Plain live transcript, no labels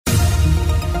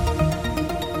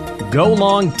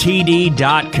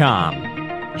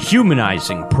GoLongTD.com,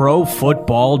 humanizing pro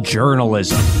football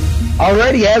journalism.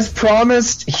 Alrighty, as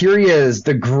promised, here he is,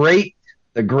 the great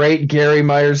Gary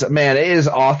Myers. Man, it is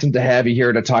awesome to have you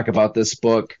here to talk about this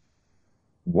book,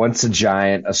 Once a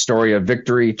Giant, a story of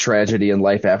victory, tragedy, and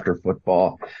life after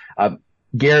football.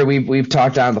 Gary, we've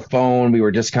talked on the phone. We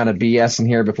were just kind of BSing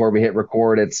here before we hit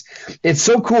record. It's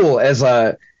so cool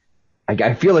I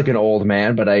feel like an old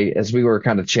man, but as we were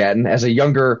kind of chatting, as a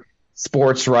younger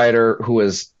sports writer who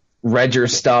has read your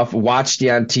stuff, watched you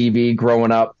on TV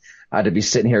growing up, to be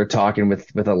sitting here talking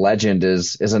with a legend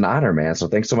is an honor, man. So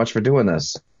thanks so much for doing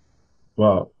this.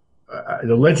 Well,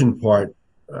 the legend part,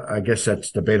 I guess that's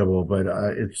debatable, but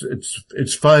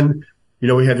it's fun. You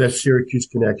know, we have that Syracuse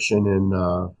connection, and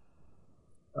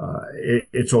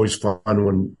it's always fun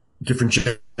when different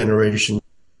generations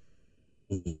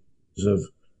of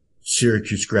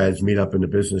Syracuse grads meet up in the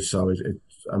business. So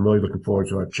I'm really looking forward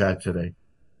to our chat today.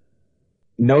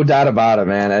 No doubt about it,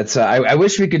 man. It's I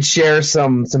wish we could share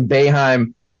some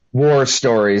Boeheim war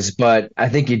stories, but I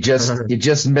think you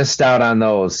just missed out on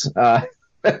those. I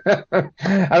don't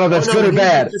know if that's good or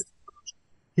bad.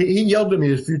 He yelled at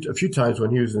me a few times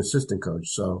when he was an assistant coach.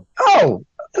 So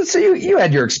so you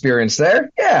had your experience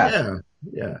there, yeah.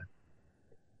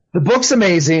 The book's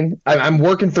amazing. I'm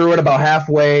working through it about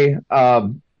halfway.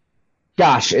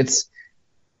 Gosh, it's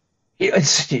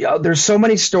there's so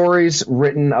many stories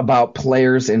written about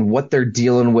players and what they're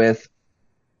dealing with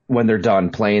when they're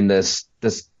done playing this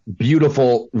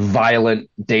beautiful, violent,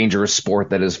 dangerous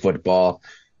sport that is football.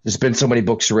 There's been so many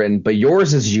books written, but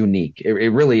yours is unique. It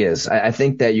really is. I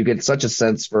think that you get such a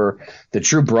sense for the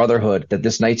true brotherhood that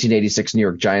this 1986 New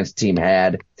York Giants team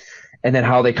had, and then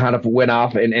how they kind of went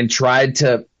off and tried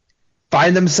to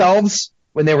find themselves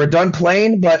when they were done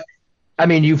playing. But I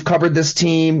mean, you've covered this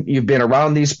team. You've been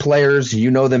around these players.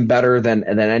 You know them better than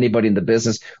anybody in the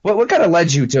business. What kind of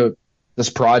led you to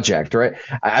this project, right?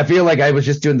 I feel like I was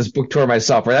just doing this book tour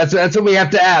myself, right? That's what we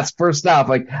have to ask first off.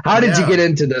 Like, how did you get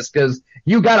into this? Because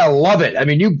you got to love it. I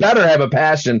mean, you better have a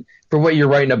passion for what you're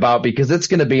writing about because it's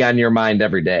going to be on your mind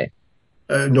every day.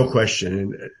 No question.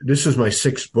 And this is my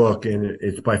sixth book, and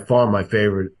it's by far my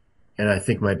favorite, and I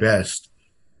think my best.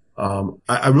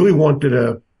 I really wanted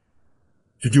to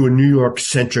do a New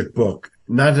York-centric book.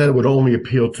 Not that it would only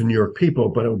appeal to New York people,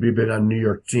 but it would be a bit on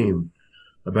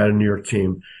about a New York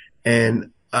team.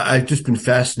 And I've just been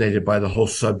fascinated by the whole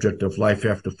subject of life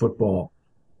after football,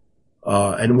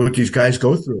 and what these guys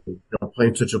go through,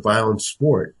 playing such a violent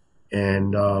sport.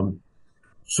 And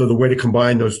so the way to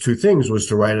combine those two things was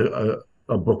to write a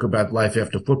book about life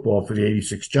after football for the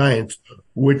 86 Giants,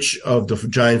 which of the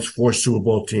Giants' 4 Super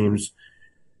Bowl teams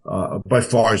by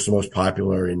far is the most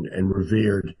popular and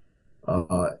revered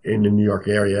in the New York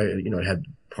area. You know, it had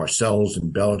Parcells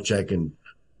and Belichick and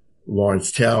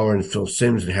Lawrence Taylor and Phil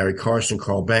Simms and Harry Carson,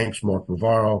 Carl Banks, Mark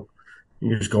Navarro.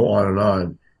 You just go on and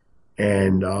on.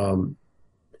 And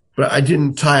but I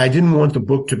didn't want the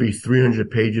book to be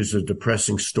 300 pages of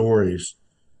depressing stories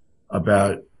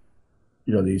about,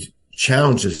 these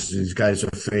challenges these guys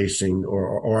are facing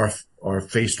or are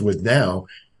faced with now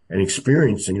and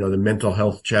experiencing, the mental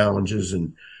health challenges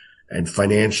and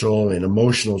financial and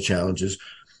emotional challenges.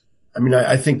 I mean,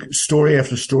 I think story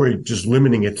after story, just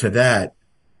limiting it to that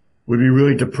would be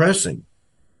really depressing.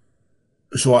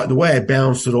 So the way I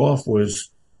balanced it off was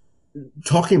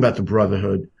talking about the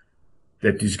brotherhood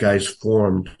that these guys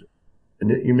formed. And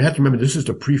you have to remember, this is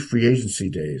the pre-free agency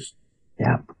days.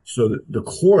 Yeah. So the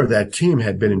core of that team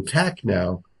had been intact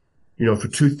now, for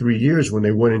 2-3 years when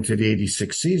they went into the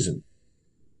 86 season.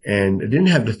 And it didn't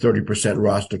have the 30%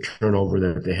 roster turnover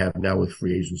that they have now with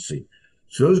free agency.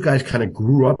 So those guys kind of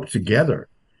grew up together.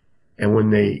 And when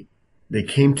they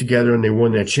came together and they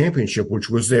won that championship,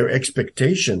 which was their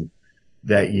expectation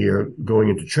that year going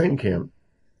into training camp,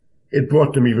 it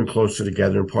brought them even closer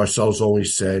together. And Parcells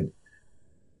always said,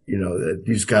 that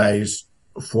these guys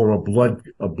form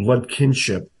a blood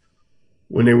kinship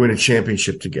when they win a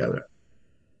championship together.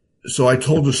 So I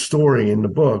told a story in the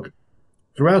book,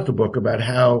 throughout the book, about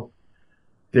how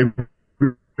they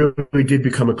really did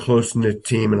become a close-knit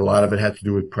team, and a lot of it had to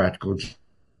do with practical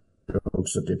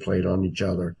jokes that they played on each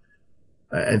other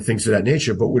and things of that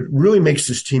nature. But what really makes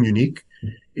this team unique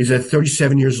is that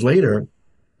 37 years later,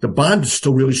 the bond is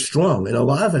still really strong. And a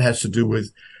lot of it has to do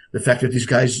with the fact that these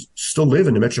guys still live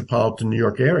in the metropolitan New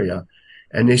York area,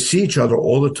 and they see each other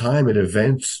all the time at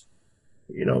events,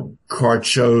 card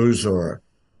shows or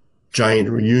giant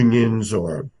reunions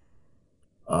or,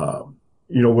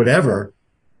 whatever.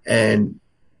 And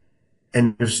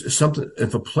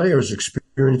if a player is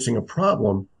experiencing a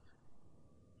problem,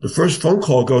 the first phone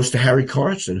call goes to Harry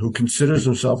Carson, who considers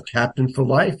himself captain for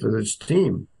life of this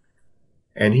team.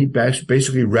 And he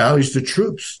basically rallies the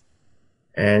troops.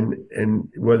 And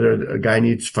whether a guy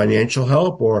needs financial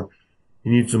help or he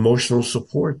needs emotional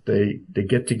support, they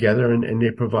get together and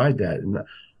they provide that. And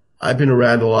I've been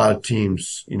around a lot of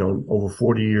teams, over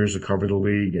 40 years to cover the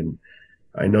league. And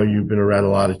I know you've been around a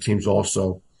lot of teams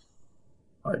also.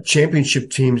 Championship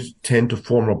teams tend to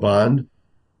form a bond,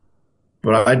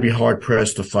 but I'd be hard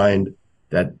pressed to find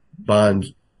that bond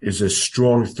is as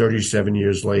strong 37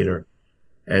 years later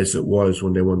as it was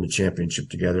when they won the championship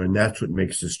together. And that's what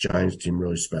makes this Giants team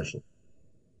really special.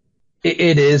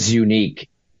 It is unique.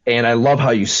 And I love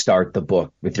how you start the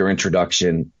book with your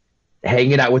introduction,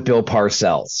 hanging out with Bill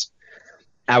Parcells.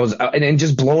 I was and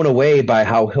just blown away by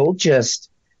how he'll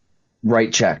just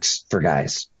write checks for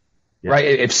guys, right?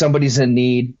 If somebody's in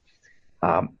need.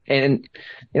 And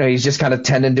he's just kind of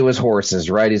tending to his horses,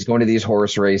 right? He's going to these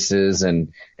horse races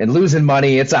and losing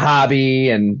money. It's a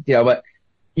hobby. And, but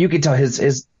you can tell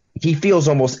he feels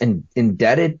almost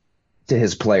indebted to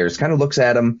his players, kind of looks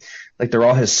at them like they're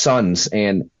all his sons.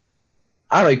 And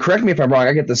I don't know, correct me if I'm wrong.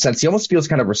 I get the sense he almost feels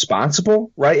kind of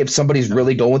responsible, right? If somebody's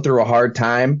really going through a hard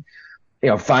time,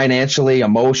 financially,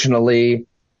 emotionally,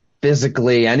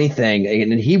 physically, anything.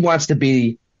 And he wants to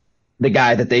be the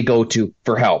guy that they go to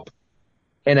for help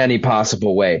in any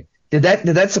possible way. Did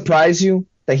that surprise you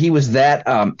that he was that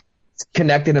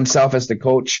connected himself as the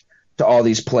coach to all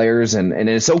these players and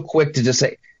is so quick to just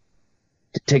say,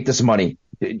 take this money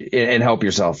and help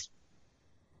yourself?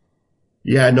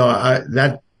 Yeah, no,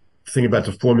 that thing about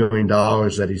the $4 million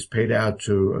that he's paid out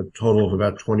to a total of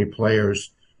about 20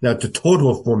 players. Now, it's a total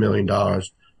of $4 million.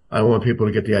 I don't want people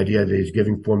to get the idea that he's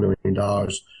giving $4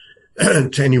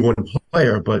 million to any one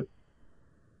player, but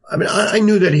I mean, I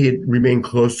knew that he had remained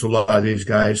close to a lot of these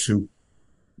guys who,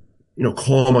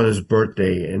 call him on his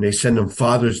birthday and they send him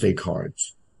Father's Day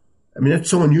cards. I mean, that's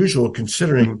so unusual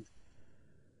considering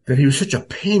that he was such a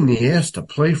pain in the ass to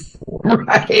play for.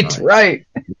 Right.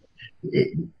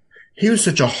 He was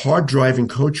such a hard-driving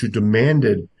coach who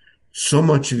demanded so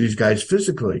much of these guys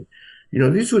physically.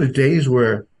 These were the days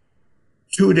where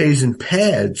 2 days in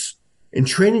pads in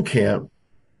training camp,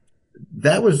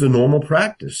 that was the normal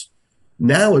practice.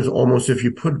 Now is almost if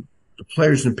you put the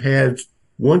players in pads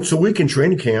once a week in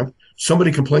training camp,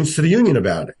 somebody complains to the union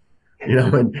about it.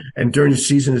 And during the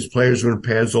season, his players were in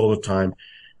pads all the time.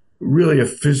 Really a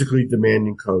physically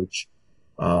demanding coach,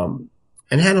 and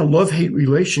had a love-hate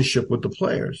relationship with the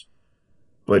players.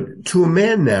 But to a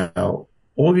man now,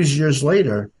 all these years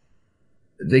later,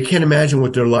 they can't imagine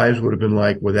what their lives would have been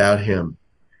like without him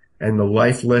and the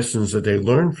life lessons that they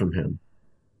learned from him.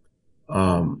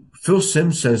 Phil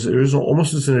Simms says there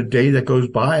almost isn't a day that goes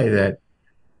by that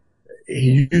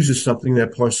he uses something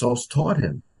that Parcells taught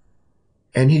him.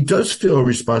 And he does feel a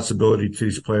responsibility to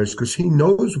these players because he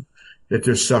knows that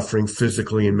they're suffering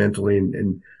physically and mentally.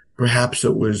 And perhaps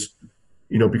it was,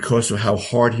 because of how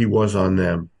hard he was on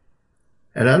them.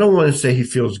 And I don't want to say he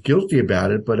feels guilty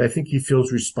about it, but I think he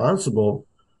feels responsible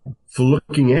for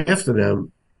looking after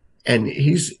them. And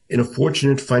he's in a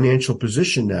fortunate financial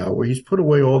position now where he's put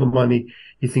away all the money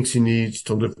he thinks he needs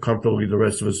to live comfortably the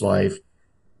rest of his life.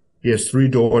 He has 3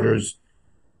 daughters.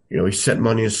 He set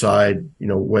money aside,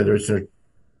 whether it's in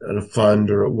a fund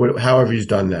or however he's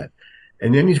done that.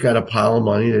 And then he's got a pile of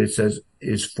money that he says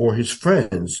is for his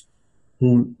friends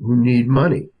who need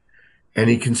money. And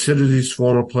he considers these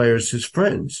former players his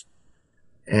friends.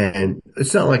 And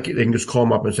it's not like they can just call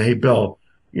him up and say, hey, Bill,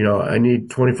 I need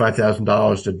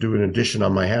 $25,000 to do an addition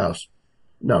on my house.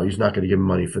 No, he's not going to give him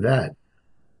money for that.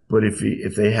 But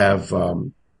if they have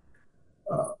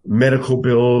medical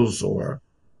bills or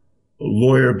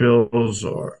lawyer bills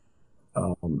or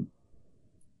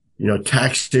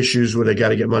tax issues where they got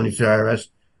to get money to the IRS,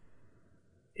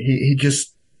 he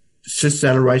just sits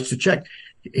down and writes the check.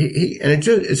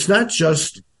 It's not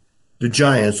just the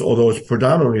Giants, although it's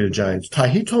predominantly the Giants.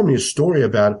 He told me a story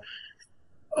about,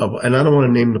 and I don't want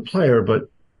to name the player, but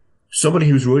somebody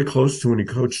he was really close to when he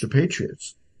coached the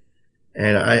Patriots.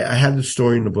 And I had the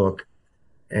story in the book,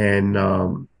 and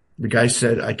the guy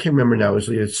said, I can't remember now, it was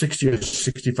either $60,000 or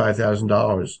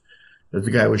 $65,000 that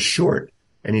the guy was short.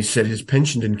 And he said his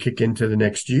pension didn't kick into the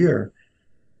next year.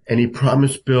 And he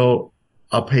promised Bill,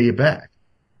 I'll pay you back.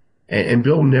 And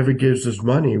Bill never gives his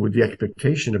money with the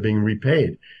expectation of being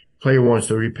repaid. Player wants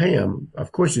to repay him.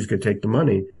 Of course, he's going to take the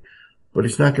money, but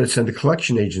he's not going to send a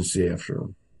collection agency after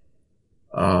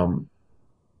him.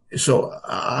 So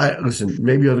listen,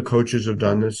 maybe other coaches have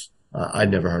done this.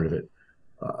 I'd never heard of it.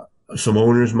 Some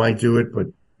owners might do it, but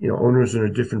owners are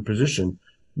in a different position.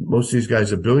 Most of these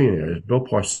guys are billionaires. Bill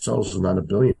Parcells is not a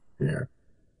billionaire.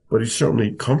 but he's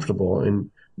certainly comfortable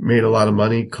and made a lot of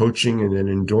money coaching and then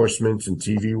endorsements and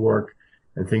TV work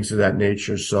and things of that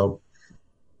nature. So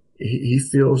he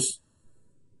feels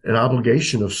an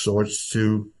obligation of sorts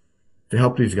to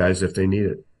help these guys if they need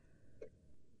it.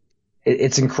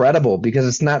 It's incredible because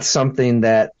it's not something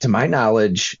that, to my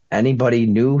knowledge, anybody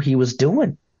knew he was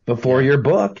doing before your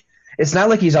book. It's not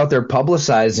like he's out there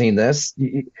publicizing this.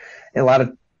 A lot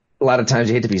of times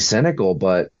you hate to be cynical,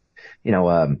 but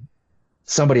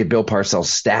somebody of Bill Parcells'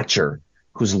 stature,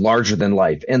 who's larger than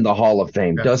life in the Hall of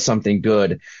Fame, does something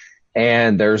good,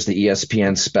 and there's the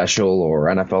ESPN special or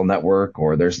NFL Network,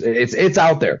 or it's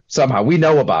out there somehow. We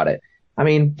know about it. I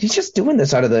mean, he's just doing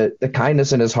this out of the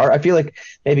kindness in his heart. I feel like,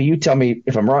 maybe you tell me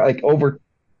if I'm wrong, like over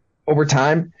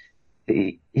time,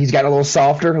 he's got a little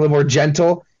softer, a little more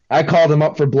gentle. I called him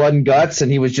up for blood and guts,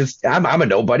 and he was just, I'm a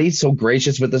nobody, so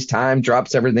gracious with his time,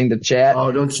 drops everything to chat.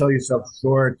 Oh, don't sell yourself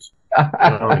short. I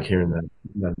don't like hearing that.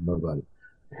 Not nobody.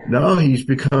 No, he's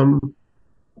become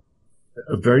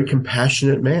a very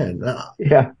compassionate man.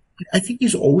 Yeah. I think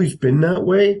he's always been that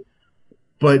way,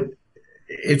 but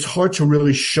it's hard to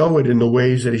really show it in the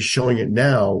ways that he's showing it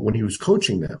now when he was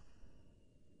coaching them.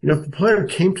 If a player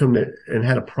came to him and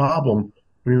had a problem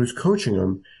when he was coaching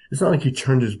them, it's not like he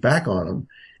turned his back on him.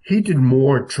 He did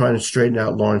more trying to straighten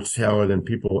out Lawrence Taylor than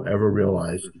people ever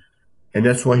realized. And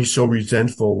that's why he's so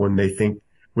resentful when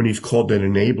he's called an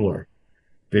enabler,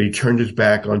 that he turned his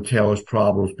back on Taylor's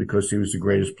problems because he was the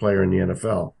greatest player in the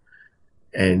NFL.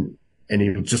 And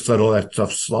he just let all that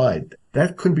stuff slide.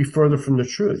 That couldn't be further from the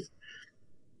truth.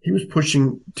 He was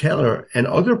pushing Taylor and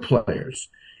other players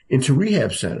into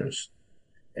rehab centers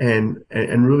and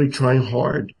really trying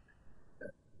hard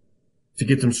to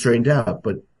get them straightened out.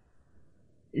 But,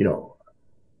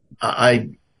 I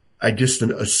just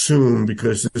assume,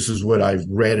 because this is what I've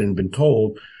read and been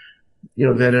told,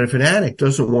 that if an addict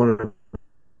doesn't want to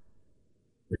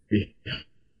be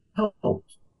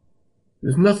helped,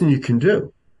 there's nothing you can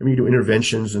do. I mean, you do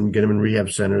interventions and get them in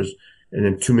rehab centers, and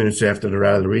then 2 minutes after they're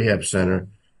out of the rehab center,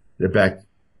 they're back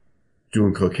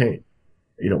doing cocaine.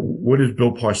 What is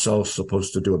Bill Parcells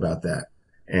supposed to do about that?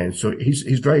 And so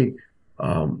he's very,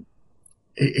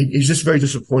 he's just very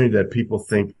disappointed that people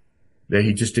think that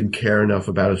he just didn't care enough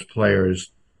about his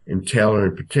players, and Taylor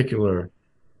in particular,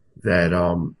 that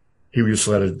he would just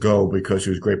let it go because he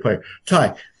was a great player.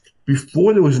 Ty,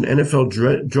 before there was an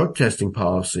NFL drug testing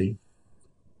policy,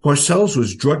 Parcells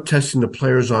was drug testing the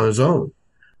players on his own.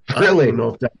 Really? I don't even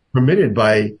know if that's permitted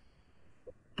by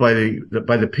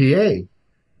the PA,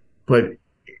 but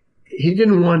he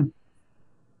didn't want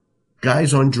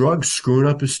guys on drugs screwing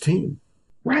up his team.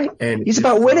 Right. And he's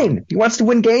about winning. He wants to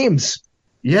win games.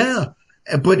 Yeah.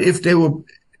 But if it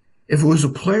was a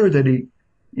player that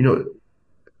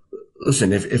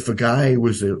listen, if a guy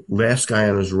was the last guy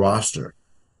on his roster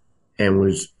and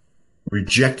was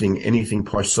rejecting anything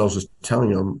Parcells was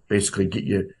telling him, basically get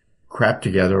your crap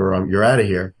together or you're out of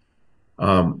here,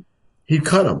 he'd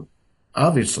cut him,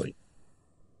 obviously.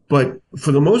 But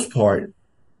for the most part,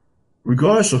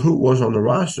 regardless of who it was on the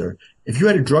roster, if you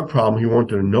had a drug problem, he wanted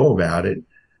to know about it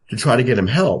to try to get him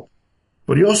help.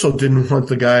 But he also didn't want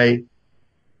the guy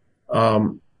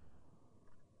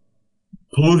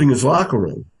polluting his locker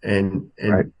room and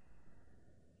right.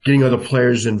 getting other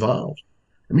players involved.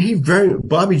 I mean,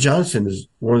 Bobby Johnson is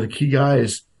one of the key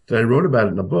guys that I wrote about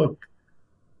in the book.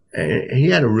 And he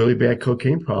had a really bad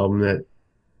cocaine problem that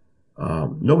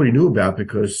nobody knew about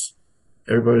because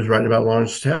everybody was writing about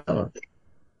Lawrence Taylor.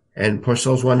 And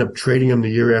Parcells wound up trading him the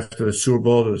year after the Super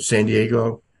Bowl to San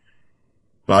Diego.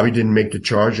 Bobby didn't make the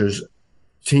Chargers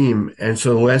team, and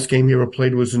so the last game he ever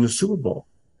played was in the Super Bowl.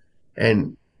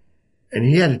 And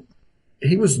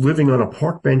he was living on a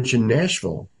park bench in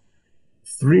Nashville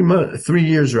 3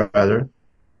 years rather,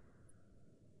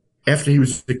 after he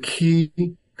was the key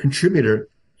contributor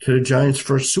to the Giants'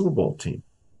 first Super Bowl team.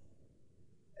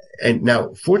 And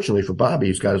now, fortunately for Bobby,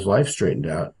 he's got his life straightened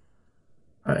out.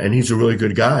 And he's a really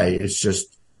good guy. It's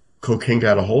just cocaine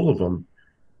got a hold of him,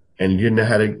 and he didn't know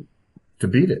how to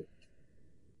beat it.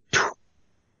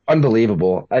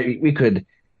 Unbelievable. We could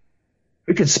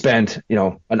spend,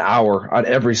 an hour on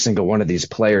every single one of these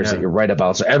players that you write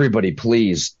about. So everybody,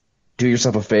 please do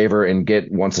yourself a favor and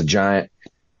get Once a Giant.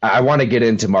 I want to get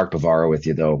into Mark Bavaro with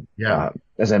you, though. Yeah.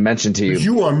 As I mentioned to you.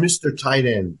 You are Mr. Tight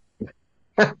End.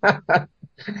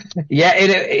 Yeah,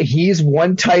 he's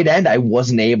one tight end I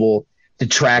wasn't able to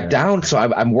track down. So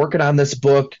I'm working on this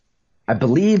book, I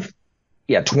believe,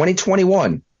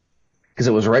 2021, because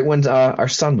it was right when our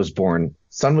son was born.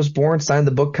 Son was born, signed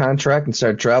the book contract, and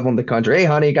started traveling the country. Hey,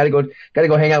 honey, got to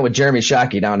go hang out with Jeremy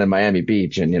Shockey down in Miami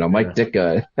Beach and Mike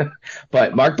Ditka.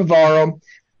 But Mark Bavaro,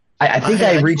 I think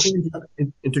I reached.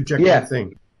 Interject one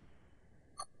thing.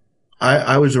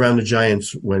 I was around the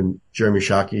Giants when Jeremy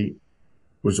Shockey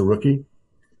was a rookie.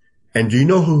 And do you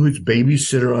know who his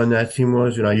babysitter on that team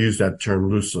was? And I use that term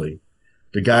loosely.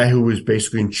 The guy who was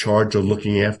basically in charge of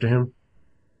looking after him.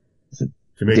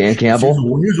 Dan Campbell?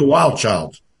 He was a wild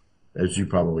child, as you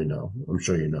probably know. I'm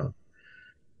sure you know.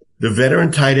 The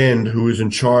veteran tight end who was in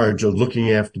charge of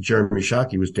looking after Jeremy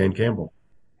Shockey was Dan Campbell.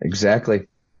 Exactly.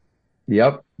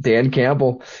 Yep, Dan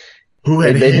Campbell. Who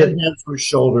had hands to his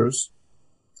shoulders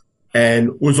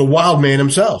and was a wild man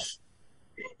himself.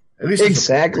 At least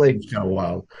exactly. He was kind of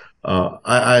wild.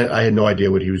 I had no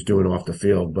idea what he was doing off the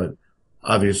field, but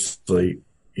obviously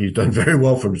he's done very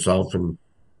well for himself, and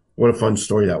what a fun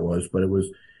story that was. But it was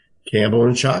Campbell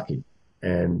and Shockey.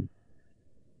 And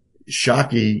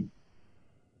Shockey,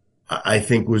 I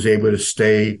think, was able to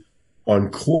stay on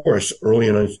course early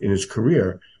in his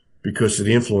career because of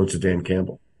the influence of Dan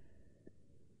Campbell.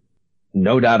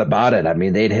 No doubt about it. I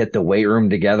mean, they'd hit the weight room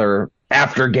together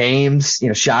after games.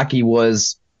 Shockey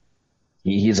was,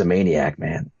 he's a maniac,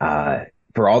 man.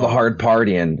 For all the hard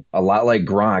partying, a lot like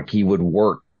Gronk, he would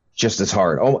work just as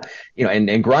hard.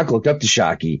 And Gronk looked up to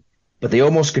Shockey, but they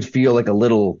almost could feel like a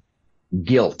little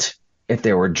guilt if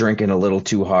they were drinking a little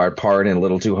too hard, partying a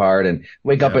little too hard, and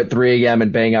wake up at 3 a.m.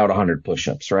 and bang out 100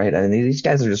 push-ups, right? I mean, these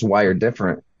guys are just wired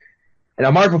different. And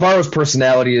now Mark Bavaro's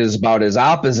personality is about as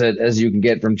opposite as you can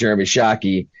get from Jeremy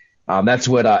Shockey. That's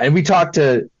what, and we talked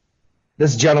to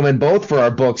this gentleman both for our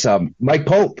books, Mike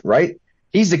Pope, right?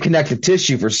 He's the connective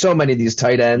tissue for so many of these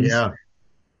tight ends. Yeah.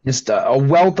 Just a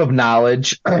wealth of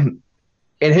knowledge. And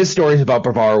his stories about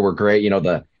Bavaro were great.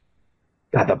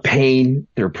 The pain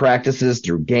through practices,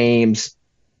 through games.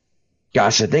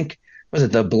 Gosh, I think, was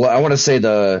it I want to say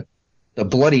the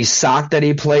bloody sock that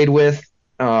he played with.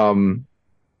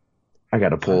 I got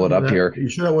to pull it up here. You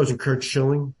sure that wasn't Kurt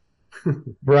Schilling?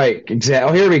 Right, exactly.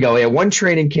 Oh, here we go. Yeah, one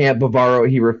training camp, Bavaro,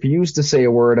 he refused to say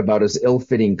a word about his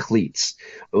ill-fitting cleats.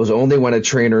 It was only when a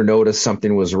trainer noticed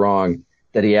something was wrong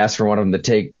that he asked for one of them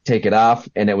to take it off,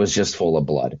 and it was just full of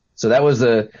blood. So that was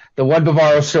the one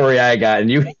Bavaro story I got, and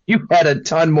you had a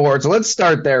ton more. So let's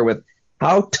start there with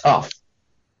how tough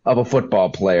of a football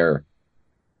player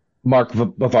Mark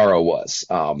Bavaro was.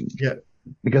 Yeah.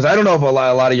 Because I don't know if a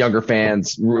lot of younger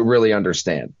fans really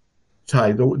understand.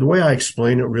 Ty, the way I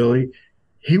explain it, really,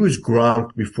 he was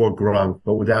Gronk before Gronk,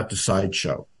 but without the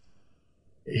sideshow.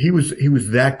 He was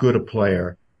that good a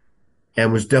player,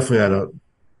 and was definitely on a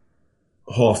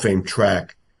Hall of Fame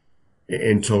track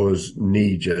until his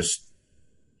knee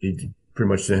he pretty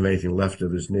much didn't have anything left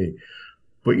of his knee.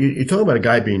 But you're talking about a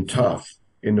guy being tough.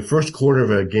 In the first quarter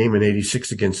of a game in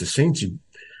 '86 against the Saints,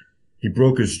 he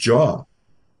broke his jaw,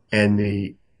 and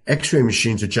the X-ray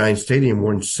machines at Giant Stadium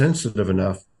weren't sensitive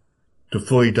enough to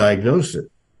fully diagnose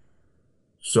it.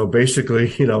 So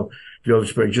basically, you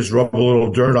just rub a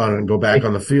little dirt on it and go back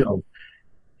on the field.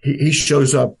 He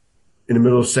shows up in the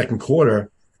middle of the second quarter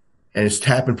and is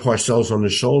tapping Parcells on the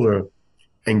shoulder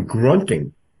and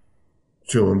grunting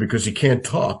to him because he can't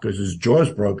talk because his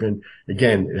jaw's broken.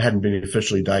 Again, it hadn't been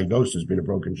officially diagnosed as being a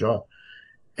broken jaw.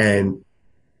 And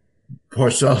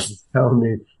Parcells is telling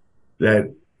me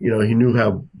that, he knew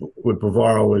what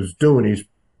Bavaro was doing. He's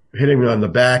hitting me on the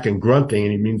back and grunting,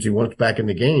 and he means he wants back in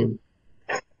the game.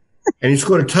 And he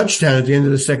scored a touchdown at the end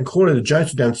of the second quarter. The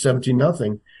Giants were down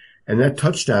 17-0, and that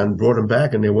touchdown brought him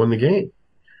back, and they won the game.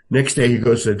 Next day, he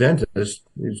goes to the dentist.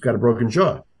 He's got a broken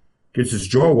jaw. Gets his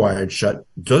jaw wired shut,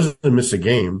 doesn't miss a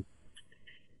game,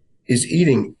 is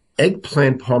eating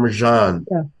eggplant parmesan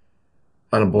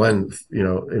on a blend,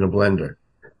 in a blender.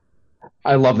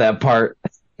 I love that part.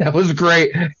 That was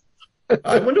great.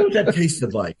 I wonder what that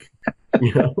tasted like.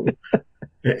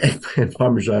 Eggplant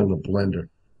parmesan in a blender.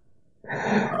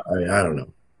 I don't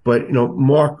know. But,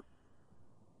 Mark,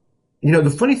 the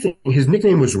funny thing, his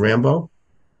nickname was Rambo.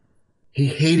 He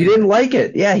didn't like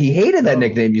it. Yeah, he hated that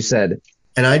nickname, you said.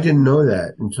 And I didn't know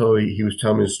that until he was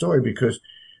telling me the story because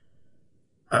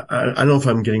I don't know if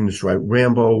I'm getting this right.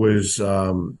 Rambo was,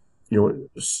 Sylvester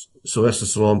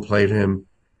Stallone played him,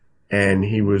 and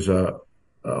he was a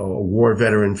war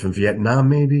veteran from Vietnam,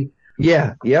 maybe.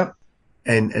 Yeah. Yep.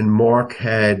 And Mark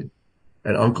had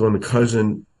an uncle and a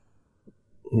cousin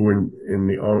who were in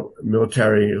the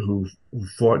military who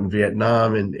fought in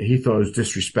Vietnam, and he thought it was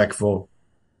disrespectful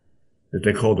that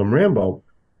they called him Rambo.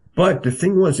 But the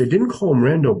thing was, they didn't call him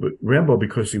Rambo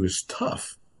because he was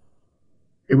tough.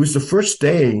 It was the first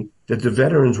day that the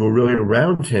veterans were really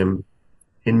around him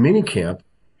in minicamp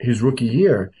his rookie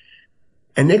year.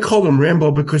 And they called him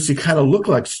Rambo because he kind of looked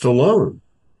like Stallone.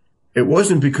 It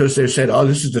wasn't because they said, oh,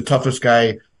 this is the toughest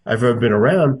guy I've ever been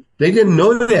around. They didn't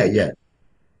know that yet.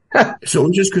 So it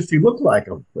was just because he looked like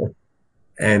him.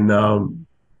 And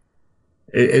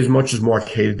as much as Mark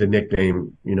hated the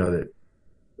nickname, that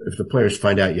if the players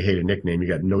find out you hate a nickname, you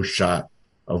got no shot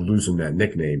of losing that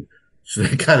nickname. So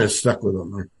they kind of stuck with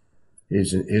him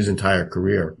his entire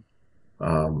career.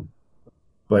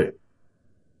 But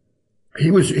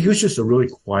he was just a really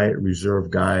quiet,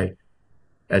 reserved guy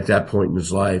at that point in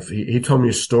his life. He told me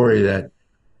a story that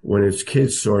when his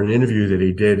kids saw an interview that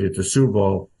he did at the Super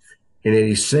Bowl in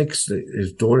 '86,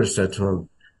 his daughter said to him,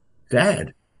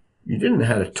 "Dad, you didn't know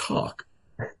how to talk."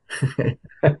 And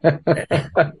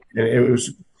it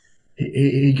was,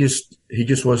 he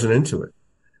just wasn't into it.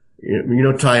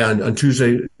 Ty, on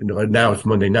Tuesday, now it's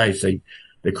Monday nights,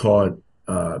 they call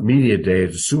it media day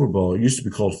at the Super Bowl. It used to be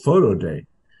called photo day.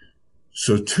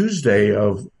 So Tuesday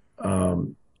of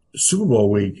Super Bowl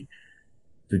week,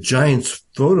 the Giants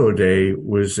photo day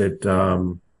was at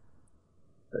the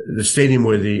stadium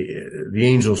where the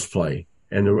Angels play,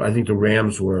 and I think the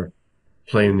Rams were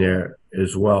playing there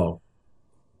as well.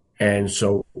 And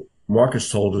so Marcus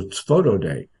told it's photo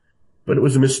day, but it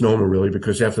was a misnomer really,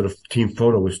 because after the team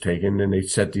photo was taken, then they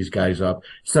set these guys up.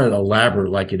 It's not elaborate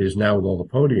like it is now with all the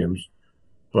podiums,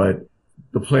 but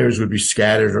the players would be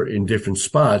scattered or in different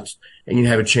spots, and you'd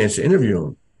have a chance to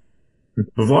interview them.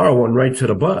 Bavaro went right to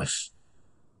the bus,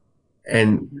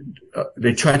 and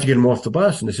they tried to get him off the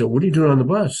bus, and they said, "What are you doing on the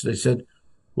bus?" They said,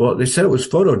 "Well, they said it was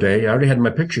photo day. I already had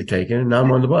my picture taken, and now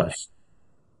I'm on the bus."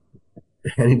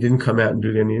 And he didn't come out and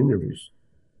do any interviews.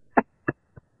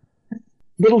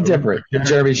 Little different than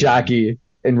Jeremy Shockey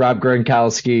and Rob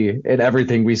Gronkowski and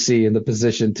everything we see in the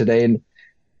position today. And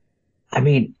I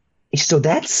mean, so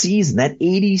that season, that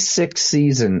 '86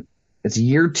 season, it's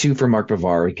year 2 for Mark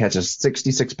Bavaro. He catches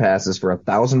 66 passes for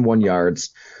 1,001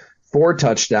 yards, 4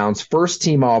 touchdowns, first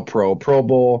team All-Pro, Pro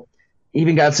Bowl,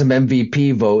 even got some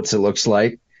MVP votes, it looks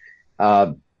like.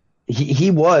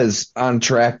 He was on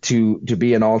track to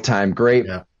be an all-time great.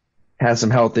 Yeah. Has some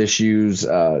health issues,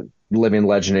 living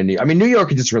legend in New York. I mean, New York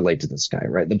can just relate to this guy,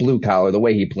 right? The blue collar, the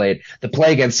way he played, the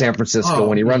play against San Francisco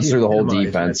when he runs through the whole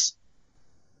defense.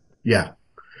 Yeah.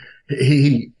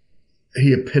 He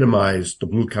epitomized the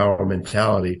blue collar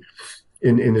mentality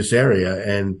in this area.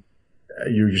 And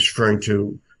you're just referring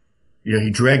to, he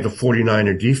dragged the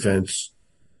 49er defense,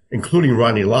 including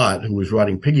Ronnie Lott, who was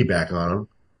riding piggyback on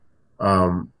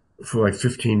him, for like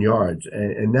 15 yards.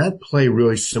 And that play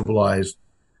really symbolized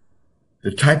the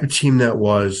type of team that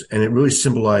was, and it really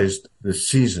symbolized the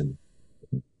season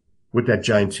with that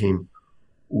Giant team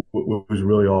was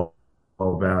really all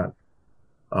about.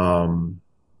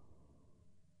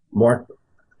 Mark,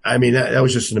 I mean, that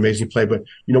was just an amazing play. But,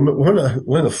 one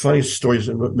of the funniest stories,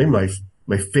 maybe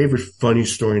my favorite funny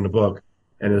story in the book,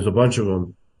 and there's a bunch of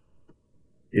them,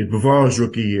 is Bavaro's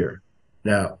rookie year.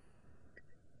 Now,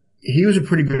 he was a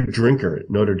pretty good drinker at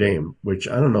Notre Dame, which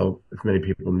I don't know if many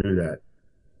people knew that.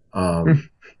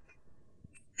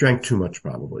 Drank too much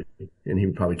probably, and he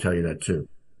would probably tell you that too.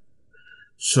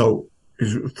 So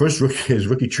his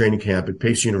rookie training camp at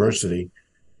Pace University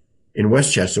in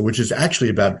Westchester, which is actually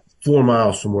about 4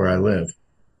 miles from where I live.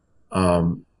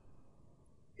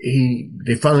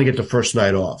 They finally get the first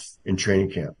night off in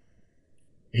training camp.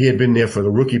 He had been there for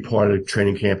the rookie part of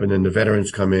training camp, and then the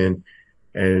veterans come in,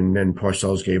 and then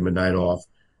Parcells gave him a night off.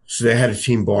 So they had a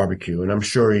team barbecue, and I'm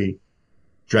sure he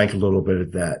drank a little bit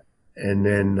at that. And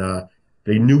then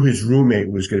they knew his roommate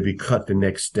was going to be cut the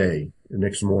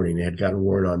next morning. They had gotten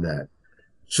word on that.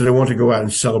 So they wanted to go out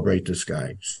and celebrate this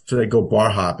guy. So they go bar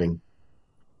hopping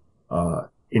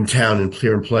in town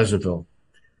here in Pleasantville.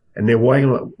 And they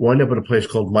wind up at a place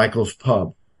called Michael's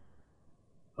Pub,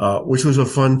 which was a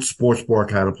fun sports bar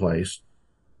kind of place.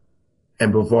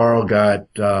 And Bavaro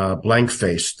got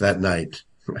blank-faced that night.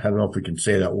 I don't know if we can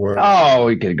say that word. Oh,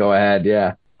 we could go ahead,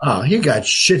 yeah. Oh, he got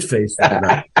shit-faced that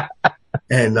night.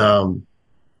 And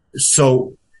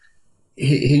so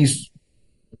he's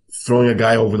throwing a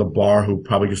guy over the bar who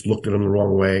probably just looked at him the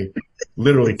wrong way,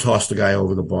 literally tossed the guy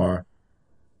over the bar,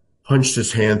 punched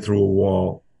his hand through a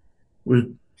wall, was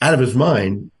out of his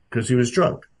mind because he was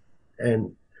drunk.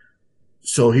 And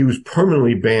so he was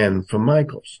permanently banned from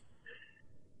Michael's.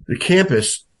 The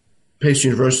campus, Pace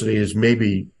University, is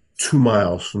maybe 2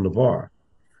 miles from the bar.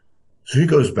 So he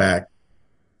goes back,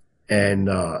 and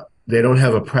they don't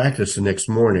have a practice the next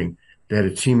morning. They had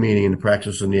a team meeting and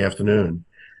practice in the afternoon.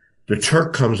 The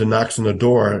Turk comes and knocks on the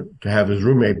door to have his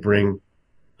roommate bring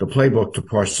the playbook to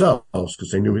Parcells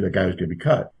because they knew the guy was going to be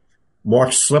cut.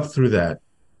 Mark slept through that.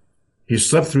 He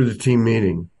slept through the team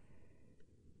meeting,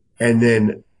 and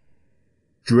then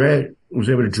was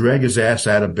able to drag his ass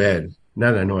out of bed.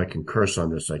 Now that I know I can curse on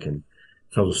this, I can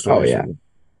tell the story. Oh, yeah.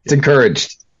 It's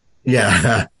encouraged.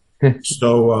 Yeah.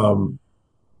 So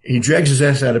he drags his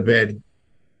ass out of bed,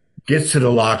 gets to the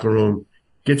locker room,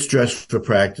 gets dressed for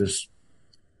practice,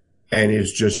 and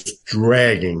is just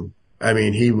dragging. I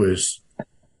mean, he was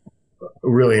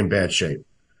really in bad shape.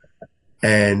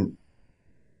 And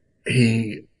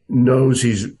he knows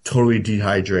he's totally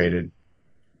dehydrated.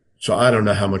 So I don't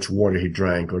know how much water he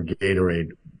drank or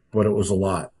Gatorade, but it was a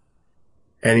lot.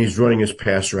 And he's running his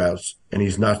pass routes, and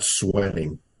he's not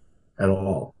sweating at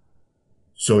all.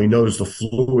 So he knows the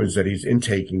fluids that he's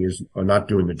intaking are not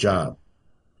doing the job.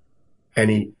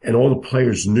 And all the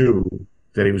players knew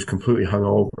that he was completely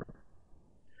hungover.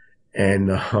 And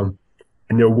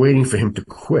they're waiting for him to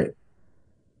quit.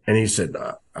 And he said,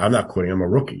 I'm not quitting. I'm a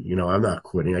rookie. I'm not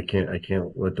quitting. I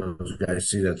can't let those guys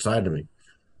see that side of me.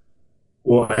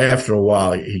 Well, after a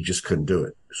while, he just couldn't do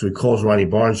it. So he calls Ronnie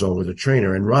Barnes over, the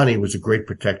trainer, and Ronnie was a great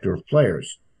protector of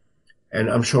players. And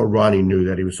I'm sure Ronnie knew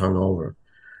that he was hungover.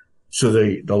 So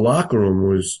the locker room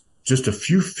was just a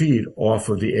few feet off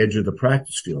of the edge of the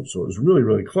practice field. So it was really,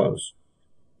 really close.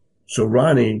 So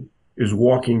Ronnie is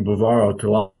walking Bavaro to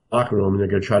the locker room, and they're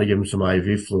going to try to give him some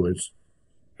IV fluids.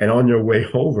 And on their way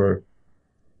over,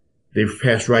 they've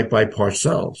passed right by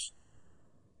Parcells.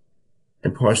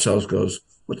 And Parcells goes,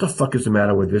 what the fuck is the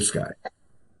matter with this guy?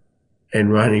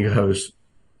 And Ronnie goes,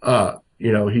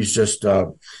 he's just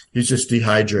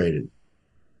dehydrated.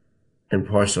 And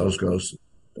Parcells goes,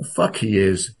 the fuck he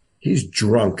is. He's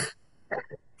drunk.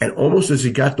 And almost as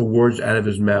he got the words out of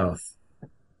his mouth,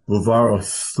 Bavaro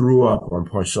threw up on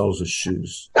Parcells'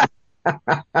 shoes.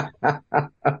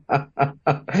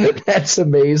 That's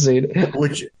amazing.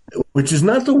 Which is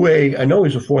not the way. I know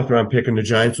he's a 4th round pick, and the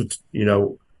Giants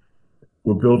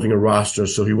were building a roster,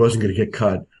 so he wasn't going to get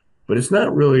cut. But it's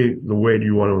not really the way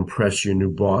you want to impress your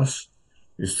new boss,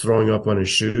 is throwing up on his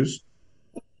shoes.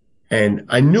 And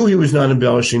I knew he was not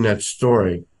embellishing that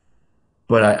story,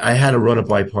 but I had to run it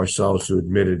by Parcells, who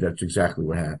admitted that's exactly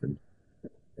what happened.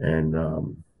 And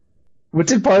what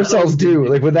did Parcells do?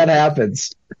 Like when that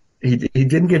happens? He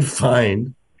didn't get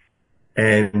fined,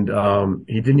 and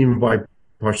he didn't even buy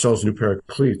Parcells a new pair of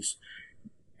cleats.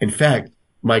 In fact,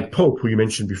 Mike Pope, who you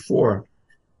mentioned before,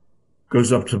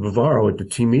 goes up to Bavaro at the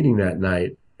team meeting that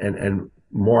night, and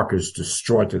Mark is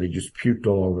distraught that he just puked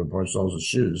all over Parcells'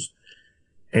 shoes.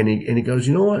 And he goes,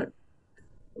 you know what?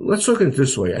 Let's look at it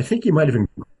this way. I think you might have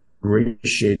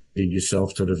ingratiated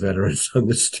yourself to the veterans on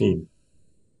this team.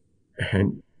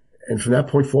 And from that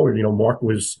point forward, Mark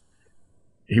was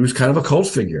kind of a cult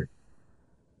figure.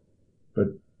 But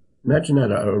imagine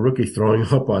that, a rookie throwing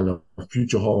up on a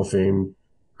future Hall of Fame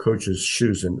coach's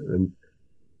shoes and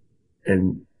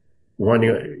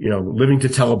wanting, living to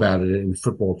tell about it in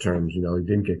football terms. He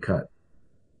didn't get cut.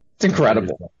 It's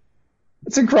incredible.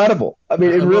 It's incredible. I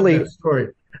mean, it really. That story.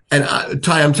 And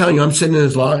Ty, I'm telling you, I'm sitting in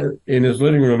his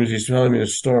living room as he's telling me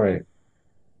this story,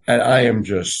 and I am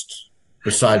just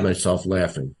beside myself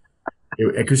laughing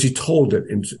because he told it,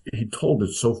 and he told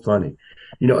it so funny.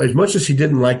 As much as he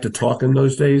didn't like to talk in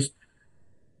those days,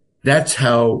 that's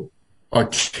how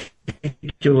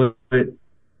articulate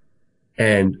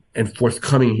and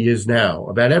forthcoming he is now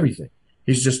about everything.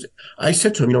 He's just. I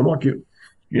said to him, Mark, you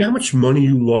know how much money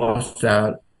you lost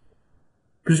out.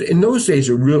 Because in those days,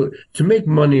 to make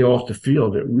money off the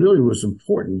field, it really was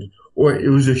important, or it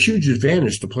was a huge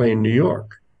advantage to play in New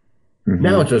York. Mm-hmm.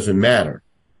 Now it doesn't matter.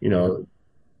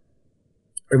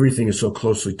 Everything is so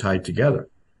closely tied together.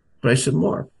 But I said,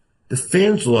 Mark, the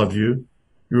fans love you.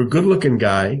 You're a good-looking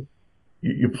guy.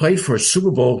 You played for a Super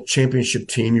Bowl championship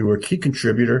team. You were a key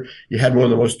contributor. You had one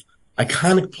of the most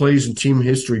iconic plays in team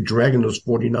history, dragging those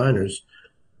 49ers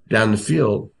down the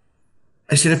field.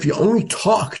 I said, if you only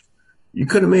talked, you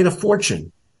could have made a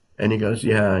fortune. And he goes,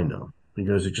 yeah, I know. He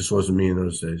goes, it just wasn't me in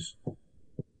those days.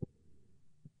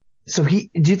 So do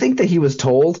you think that he was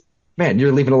told, man,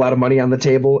 you're leaving a lot of money on the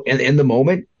table in the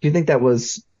moment? Do you think that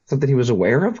was something he was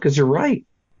aware of? Because you're right.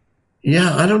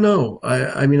 Yeah, I don't know.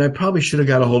 I mean, I probably should have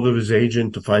got a hold of his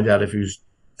agent to find out if he was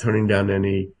turning down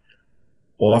any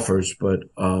offers, but,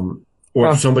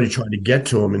 if somebody tried to get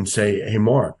to him and say, hey,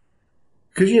 Mark,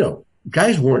 because,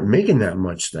 guys weren't making that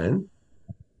much then.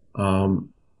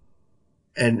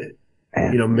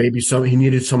 Maybe he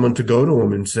needed someone to go to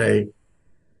him and say,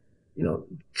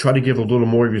 try to give a little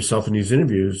more of yourself in these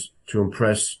interviews to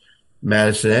impress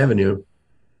Madison Avenue.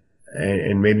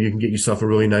 And maybe you can get yourself a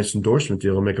really nice endorsement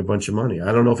deal and make a bunch of money.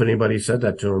 I don't know if anybody said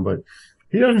that to him, but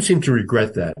he doesn't seem to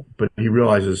regret that. But he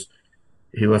realizes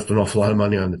he left an awful lot of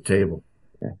money on the table.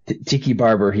 Tiki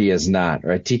Barber, he is not,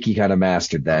 right? Tiki kind of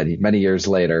mastered that many years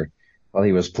later while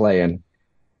he was playing.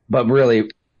 But really,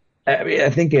 I mean, I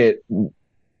think you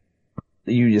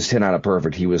just hit on it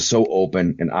perfect. He was so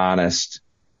open and honest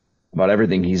about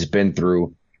everything he's been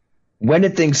through. When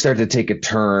did things start to take a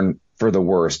turn for the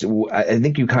worst? I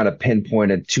think you kind of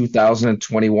pinpointed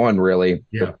 2021, really,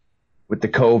 Yeah. with the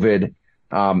COVID.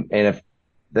 And if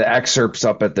the excerpts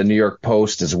up at the New York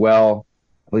Post as well,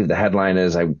 I believe the headline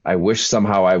is, I wish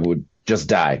somehow I would just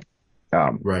die.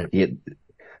 Right.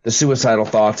 The suicidal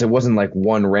thoughts, it wasn't like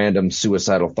one random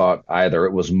suicidal thought either.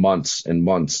 It was months and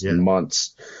months Yeah. and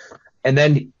months. And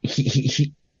then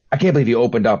I can't believe he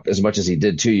opened up as much as he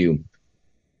did to you.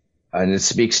 And it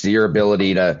speaks to your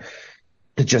ability to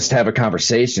just have a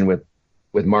conversation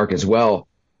with Mark as well.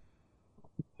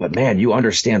 But man, you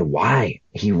understand why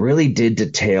he really did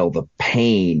detail the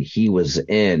pain he was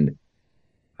in,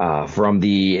 from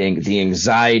the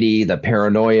anxiety, the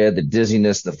paranoia, the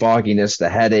dizziness, the fogginess, the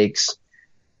headaches.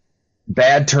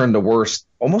 Bad turned to worse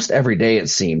almost every day, it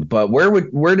seemed. But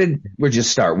where did you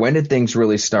start? When did things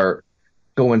really start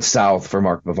going south for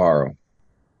Mark Bavaro?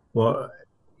 Well,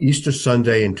 Easter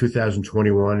Sunday in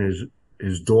 2021,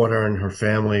 his daughter and her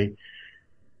family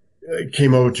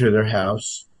came over to their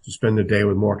house to spend the day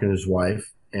with Mark and his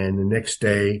wife. And the next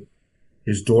day,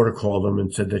 his daughter called him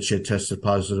and said that she had tested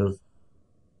positive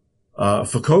for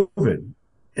COVID.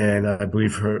 And I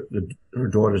believe her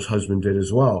daughter's husband did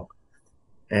as well.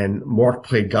 And Mark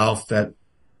played golf that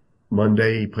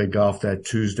Monday. He played golf that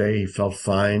Tuesday. He felt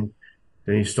fine.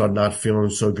 Then he started not feeling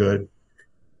so good.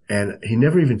 And he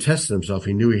never even tested himself.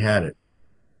 He knew he had it.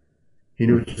 He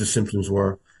knew what the symptoms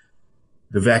were.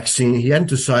 The vaccine, he hadn't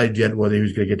decided yet whether he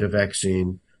was going to get the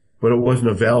vaccine, but it wasn't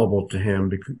available to him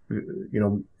because,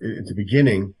 at the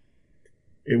beginning,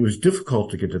 it was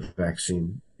difficult to get the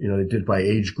vaccine. They did by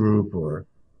age group or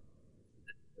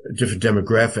different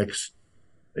demographics.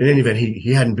 In any event,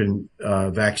 he hadn't been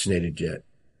vaccinated yet.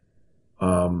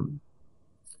 And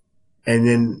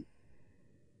then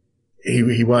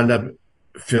he wound up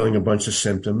feeling a bunch of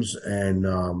symptoms,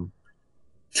 and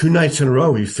 2 nights in a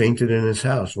row he fainted in his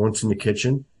house. Once in the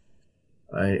kitchen,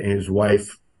 and his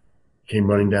wife came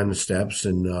running down the steps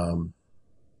and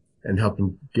helped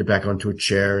him get back onto a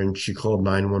chair, and she called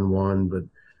 911,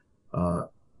 but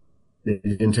they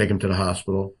didn't take him to the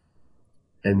hospital.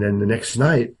 And then the next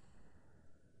night,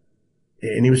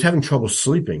 and he was having trouble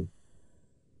sleeping.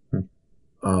 And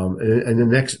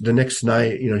the next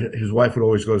night, his wife would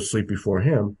always go to sleep before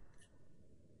him.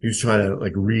 He was trying to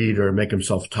like read or make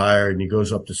himself tired, and he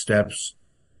goes up the steps,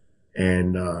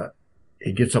 and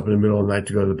he gets up in the middle of the night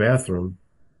to go to the bathroom.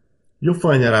 You'll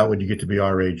find that out when you get to be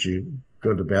our age. You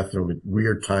go to the bathroom at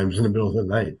weird times in the middle of the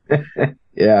night.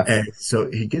 Yeah. And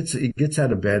so he gets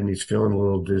out of bed, and he's feeling a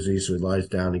little dizzy, so he lies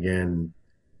down again.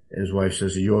 And his wife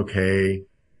says, "Are you okay?"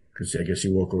 Because I guess he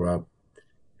woke her up.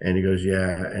 And he goes,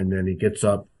 "Yeah." And then he gets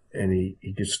up, and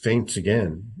he just faints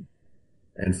again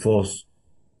and falls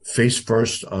face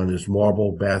first on his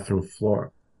marble bathroom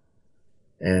floor.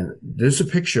 And there's a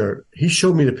picture. He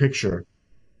showed me the picture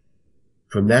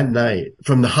from that night,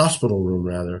 from the hospital room,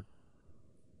 rather.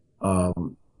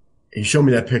 He showed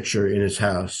me that picture in his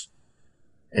house.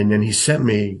 And then he sent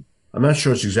me, I'm not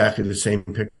sure it's exactly the same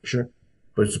picture,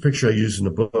 but it's a picture I used in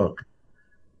the book.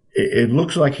 It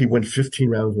looks like he went 15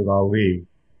 rounds with Ali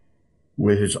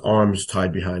with his arms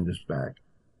tied behind his back.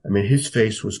 I mean, his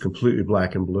face was completely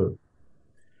black and blue.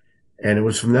 And it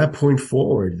was from that point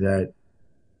forward that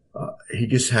he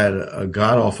just had a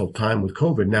god-awful time with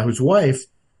COVID. Now, his wife,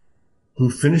 who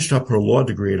finished up her law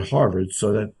degree at Harvard,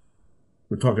 so that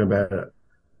we're talking about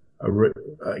a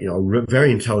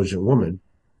very intelligent woman.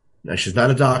 Now, she's not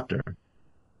a doctor,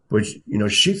 but,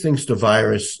 she thinks the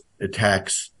virus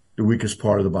attacks the weakest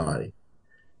part of the body.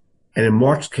 And in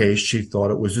Mark's case, she thought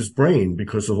it was his brain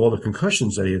because of all the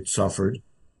concussions that he had suffered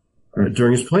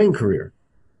during his playing career.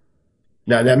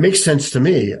 Now, that makes sense to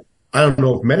me. I don't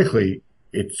know if medically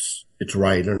it's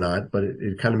right or not, but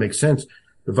it kind of makes sense.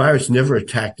 The virus never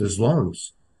attacked his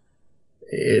lungs.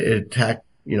 It attacked,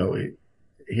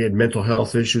 he had mental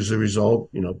health issues as a result,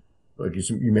 like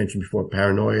you mentioned before,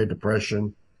 paranoia,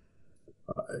 depression,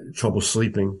 trouble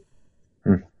sleeping.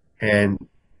 And,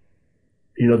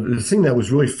 the thing that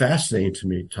was really fascinating to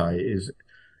me, Ty, is,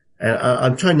 and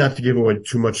I'm trying not to give away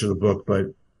too much of the book,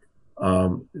 but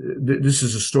this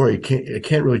is a story. I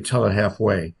can't really tell it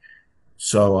halfway.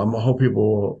 So I hope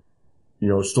people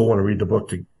will, still want to read the book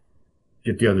to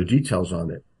get the other details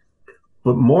on it.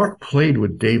 But Mark played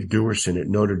with Dave Duerson at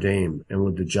Notre Dame and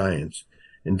with the Giants.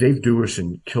 And Dave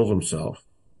Duerson killed himself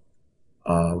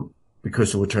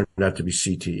because of what turned out to be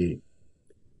CTE.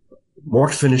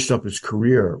 Mark finished up his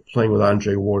career playing with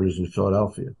Andre Waters in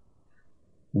Philadelphia.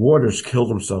 Waters killed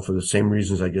himself for the same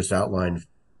reasons I just outlined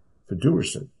for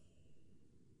Duerson.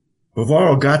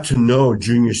 Bavaro got to know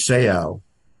Junior Seau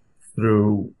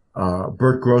through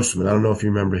Bert Grossman. I don't know if you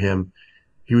remember him.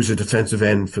 He was a defensive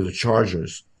end for the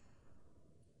Chargers.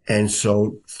 And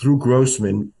so through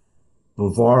Grossman,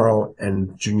 Bavaro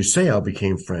and Junior Seau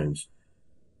became friends.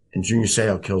 And Junior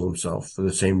Seau killed himself for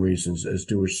the same reasons as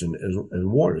Duerson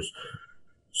and Waters.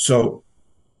 So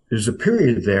there's a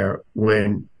period there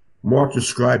when Mark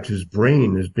described his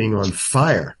brain as being on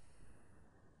fire.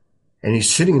 And he's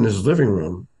sitting in his living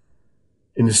room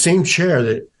in the same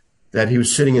chair that he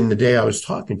was sitting in the day I was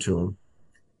talking to him.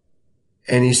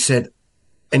 And he said,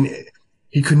 and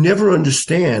he could never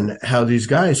understand how these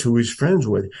guys who he's friends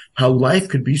with, how life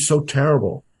could be so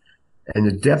terrible and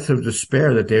the depth of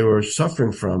despair that they were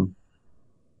suffering from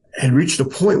had reached a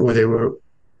point where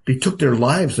they took their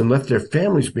lives and left their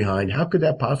families behind. How could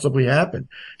that possibly happen?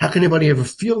 How can anybody ever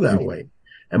feel that way?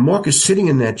 And Mark is sitting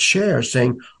in that chair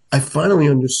saying, I finally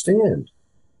understand.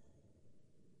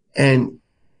 And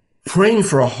praying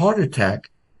for a heart attack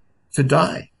to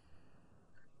die.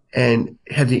 And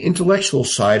had the intellectual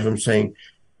side of him saying,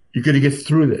 you're going to get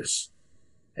through this.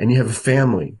 And you have a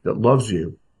family that loves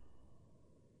you.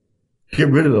 Get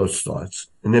rid of those thoughts.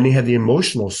 And then he had the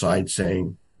emotional side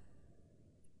saying,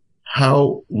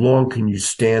 how long can you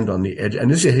stand on the edge?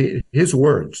 And this is his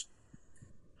words.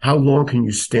 How long can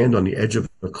you stand on the edge of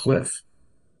a cliff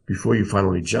before you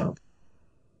finally jump?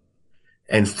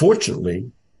 And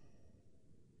fortunately,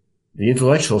 the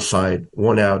intellectual side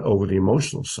won out over the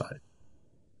emotional side.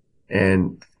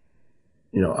 And,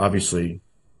 obviously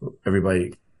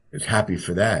everybody is happy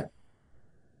for that.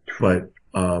 But,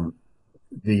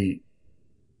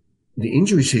 the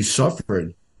injuries he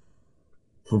suffered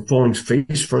from falling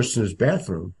face first in his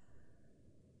bathroom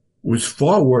was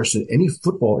far worse than any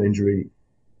football injury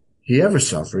he ever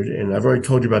suffered. And I've already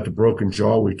told you about the broken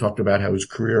jaw. We talked about how his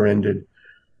career ended,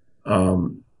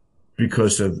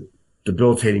 because of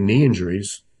debilitating knee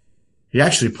injuries. He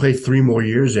actually played 3 more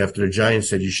years after the Giants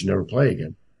said you should never play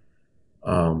again.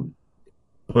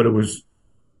 But it was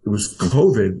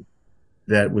COVID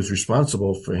that was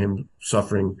responsible for him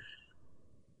suffering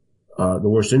the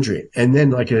worst injury. And then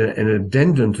like an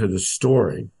addendum to the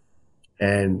story,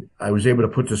 and I was able to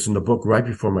put this in the book right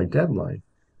before my deadline.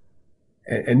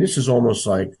 And this is almost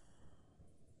like,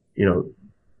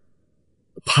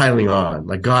 piling on,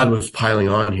 like God was piling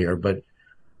on here. But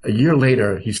a year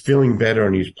later, he's feeling better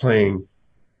and he's playing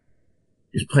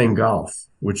golf,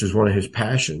 which is one of his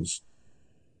passions.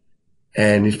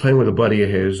 And he's playing with a buddy of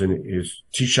his, and his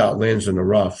tee shot lands in the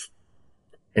rough,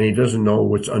 and he doesn't know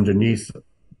what's underneath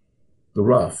the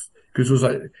rough, because it was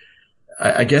like,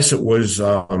 I guess it was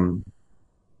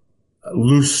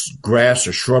loose grass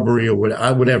or shrubbery or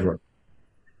whatever.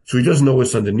 So he doesn't know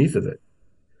what's underneath of it.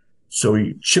 So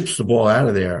he chips the ball out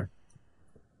of there,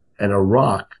 and a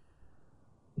rock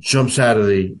jumps out of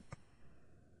the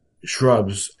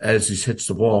shrubs as he hits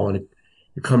the ball, and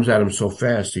it comes at him so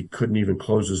fast he couldn't even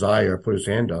close his eye or put his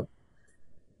hand up.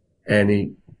 And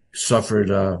he suffered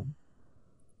a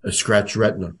scratched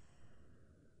retina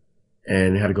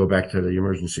and had to go back to the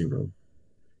emergency room.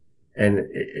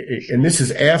 And this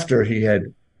is after he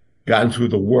had gotten through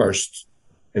the worst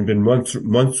and been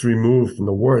months removed from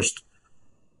the worst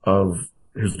of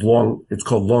his it's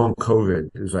called long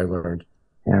COVID, as I learned.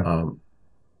 Yeah.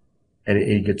 And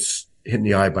he gets hit in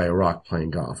the eye by a rock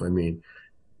playing golf. I mean,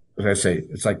 as I say,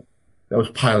 it's like that was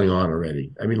piling on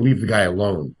already. I mean, leave the guy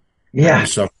alone. Yeah. He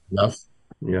suffered enough.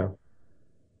 Yeah.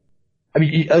 I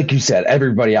mean, like you said,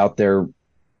 everybody out there,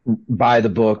 buy the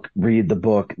book, read the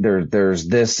book. There's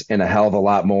this and a hell of a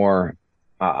lot more.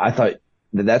 I thought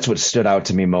that's what stood out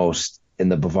to me most in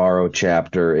the Bavaro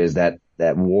chapter is that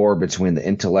war between the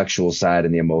intellectual side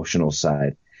and the emotional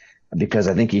side. Because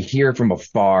I think you hear from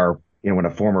afar, when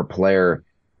a former player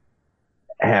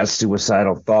has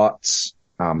suicidal thoughts.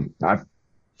 I've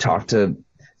talked to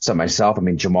some myself. I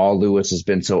mean, Jamal Lewis has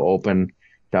been so open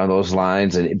down those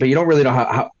lines, but you don't really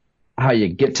know how you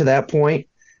get to that point.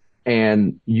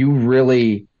 And you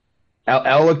really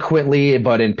eloquently,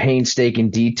 but in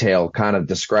painstaking detail, kind of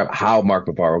describe how Mark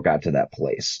Bavaro got to that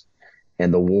place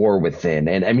and the war within.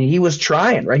 And I mean, he was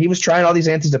trying, right? He was trying all these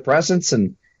antidepressants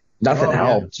and nothing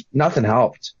helped. Yeah. Nothing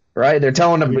helped, right? They're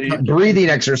telling him breathing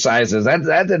exercises.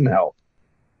 That didn't help.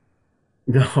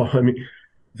 No, I mean,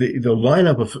 the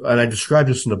lineup of, and I described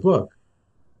this in the book,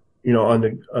 on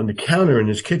the counter in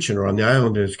his kitchen or on the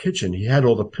island in his kitchen, he had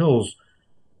all the pills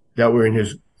that were in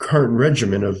his current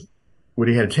regimen of what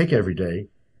he had to take every day.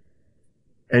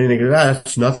 And then he goes,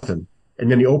 that's nothing. And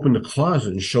then he opened the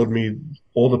closet and showed me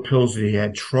all the pills that he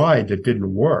had tried that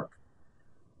didn't work.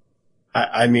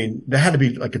 I mean, there had to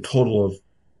be like a total of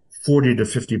 40 to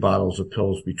 50 bottles of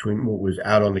pills between what was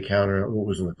out on the counter and what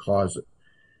was in the closet.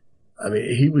 I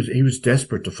mean, he was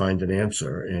desperate to find an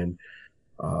answer. And,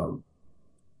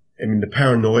 I mean, the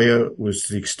paranoia was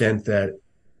to the extent that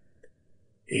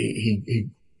he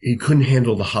couldn't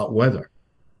handle the hot weather.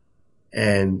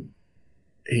 And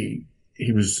he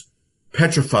was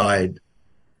petrified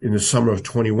in the summer of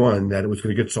 21 that it was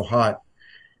going to get so hot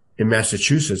in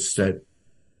Massachusetts that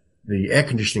the air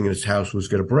conditioning in his house was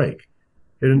going to break.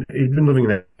 He'd been living in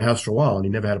that house for a while and he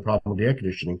never had a problem with the air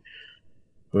conditioning.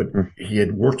 But he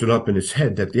had worked it up in his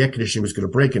head that the air conditioning was going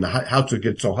to break and the house would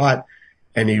get so hot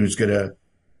and he was going to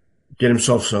get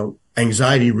himself so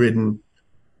anxiety ridden,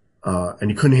 and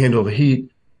he couldn't handle the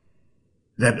heat.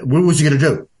 That what was he going to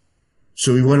do?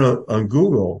 So he went on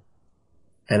Google,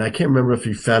 and I can't remember if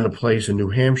he found a place in New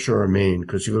Hampshire or Maine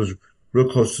because he lives real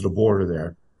close to the border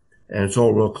there, and it's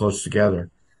all real close together.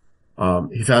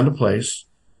 He found a place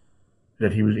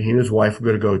that he and his wife were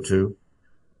going to go to.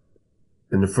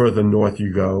 And the further north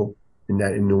you go in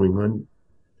New England,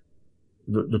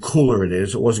 the cooler it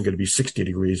is. It wasn't going to be 60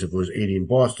 degrees if it was 80 in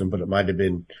Boston, but it might have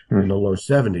been in the low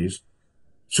 70s.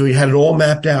 So he had it all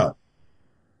mapped out.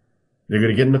 They're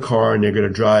going to get in the car and they're going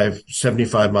to drive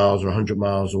 75 miles or 100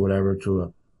 miles or whatever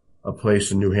to a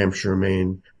place in New Hampshire,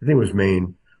 Maine. I think it was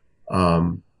Maine,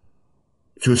 to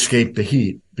escape the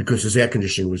heat because his air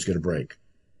conditioning was going to break.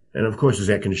 And of course his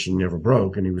air conditioning never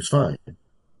broke and he was fine.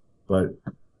 But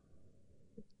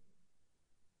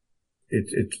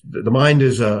the mind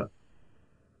is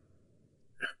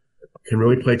can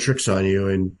really play tricks on you,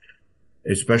 and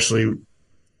especially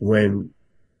when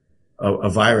a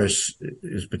virus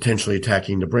is potentially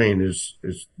attacking the brain, is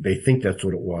they think that's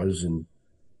what it was. And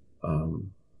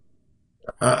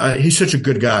he's such a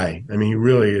good guy. I mean, he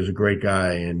really is a great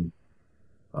guy, and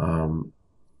I'm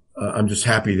just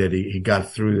happy that he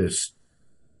got through this,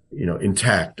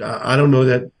 intact. I don't know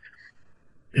that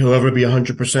he'll ever be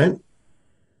 100%,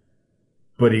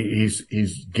 but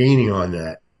he's gaining on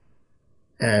that.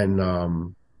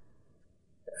 And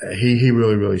he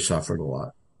really, really suffered a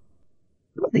lot.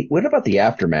 What about the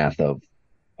aftermath of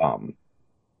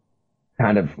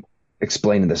kind of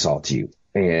explaining this all to you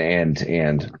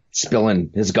and spilling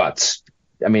his guts?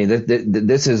 I mean,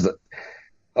 this is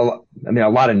a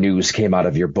lot of news came out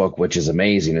of your book, which is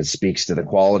amazing. It speaks to the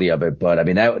quality of it. But I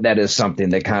mean, that is something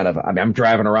that kind of, I'm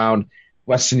driving around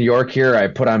Western New York here. I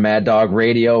put on Mad Dog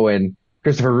Radio and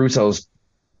Christopher Russo's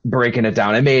breaking it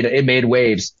down. It made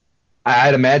waves.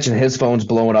 I'd imagine his phone's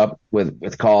blowing up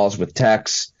with calls, with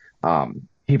texts.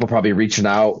 People probably reaching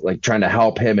out, like trying to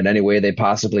help him in any way they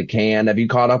possibly can. Have you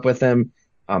caught up with him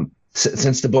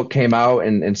since the book came out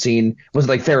and seen, was it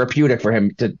like therapeutic for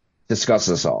him to discuss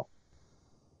this all?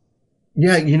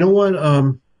 Yeah, you know what?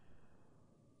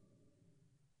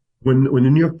 When the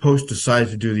New York Post decided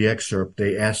to do the excerpt,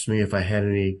 they asked me if I had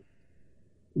any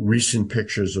recent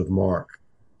pictures of Mark,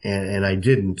 and I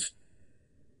didn't.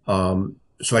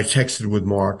 So I texted with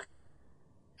Mark,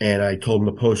 and I told him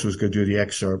the Post was going to do the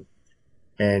excerpt,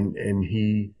 and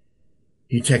he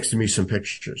texted me some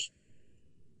pictures.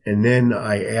 And then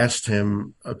I asked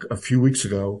him a few weeks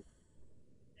ago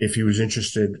if he was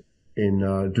interested in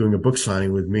doing a book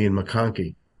signing with me and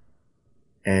McConkey.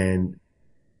 And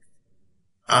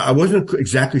I wasn't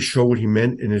exactly sure what he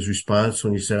meant in his response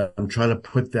when he said, I'm trying to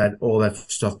put all that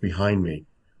stuff behind me.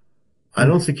 I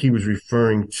don't think he was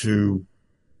referring to,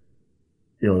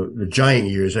 the giant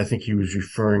years. I think he was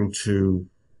referring to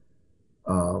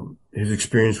his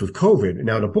experience with COVID.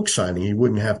 Now, the book signing, he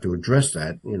wouldn't have to address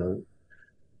that.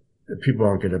 People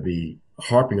aren't going to be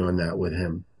harping on that with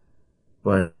him.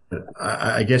 But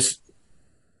I guess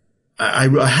I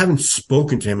haven't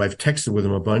spoken to him. I've texted with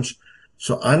him a bunch.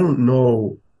 So I don't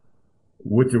know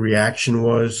what the reaction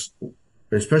was,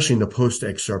 especially in the Post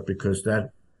excerpt, because that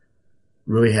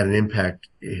really had an impact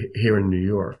here in New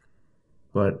York.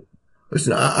 But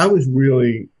listen, I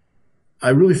really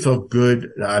felt good.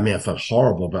 I mean, I felt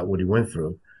horrible about what he went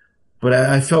through, but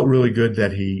I felt really good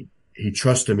that he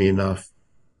trusted me enough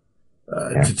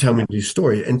to tell me these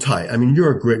stories. And Ty, I mean,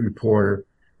 you're a great reporter.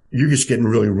 You're just getting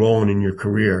really rolling in your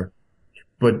career.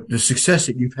 But the success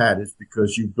that you've had is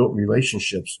because you've built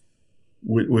relationships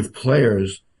with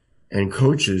players and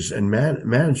coaches and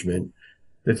management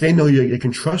that they know they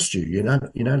can trust you. You're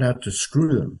not out to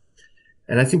screw them.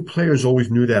 And I think players always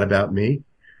knew that about me.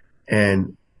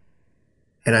 And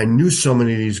I knew so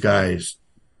many of these guys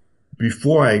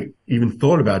before I even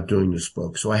thought about doing this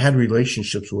book. So I had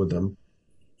relationships with them.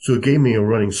 So it gave me a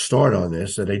running start on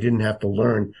this, that I didn't have to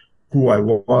learn who I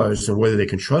was and whether they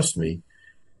can trust me.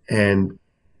 And,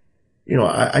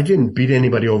 I didn't beat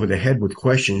anybody over the head with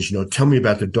questions, tell me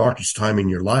about the darkest time in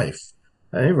your life.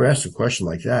 I never asked a question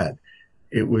like that.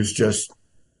 It was just,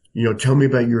 tell me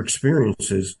about your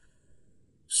experiences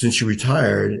since she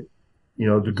retired,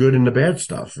 the good and the bad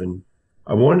stuff. And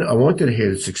I wanted to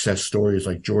hear the success stories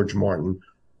like George Martin,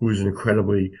 who is an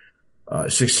incredibly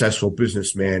successful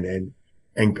businessman,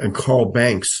 and Carl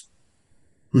Banks,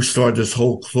 who started this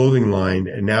whole clothing line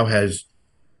and now has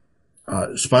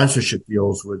sponsorship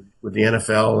deals with the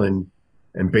NFL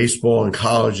and baseball and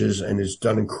colleges, and has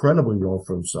done incredibly well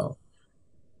for himself.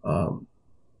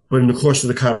 But in the course of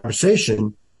the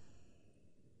conversation,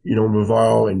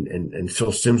 Navarro and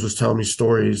Phil Simms was telling me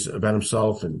stories about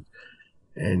himself, and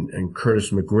Curtis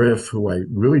McGriff, who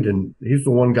he's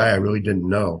the one guy I really didn't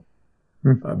know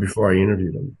before I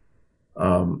interviewed him.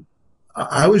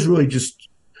 I was really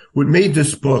what made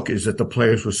this book is that the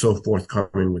players were so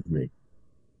forthcoming with me.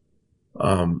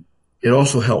 It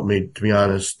also helped me, to be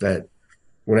honest, that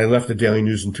when I left the Daily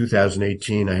News in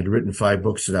 2018, I had written 5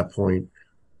 books at that point,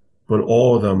 but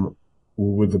all of them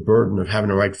were with the burden of having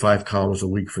to write 5 columns a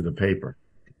week for the paper.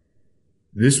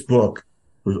 This book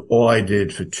was all I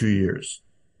did for 2 years.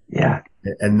 Yeah.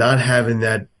 And not having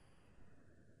that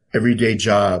everyday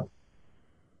job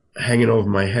hanging over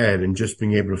my head and just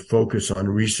being able to focus on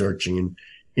researching and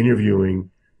interviewing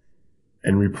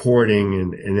and reporting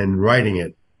and then writing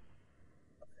it,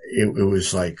 it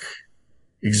was like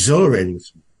exhilarating.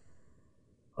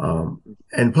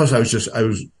 And plus I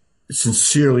was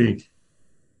sincerely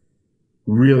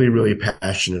really, really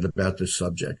passionate about this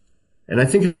subject. And I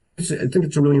think it's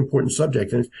a really important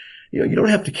subject. And you don't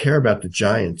have to care about the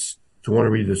Giants to want to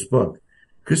read this book.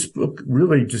 This book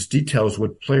really just details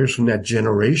what players from that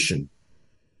generation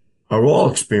are all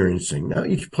experiencing. Now,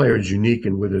 each player is unique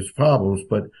and with his problems,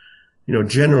 but,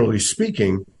 generally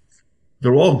speaking,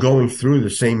 they're all going through the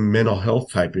same mental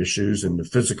health type issues and the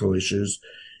physical issues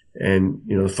and,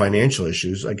 the financial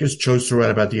issues. I guess chose to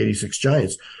write about the 86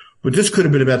 Giants, but this could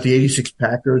have been about the 86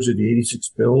 Packers or the 86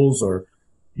 Bills or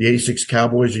the 86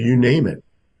 Cowboys, or you name it.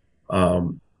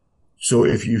 So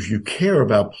if you care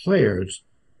about players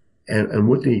and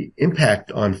what the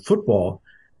impact on football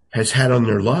has had on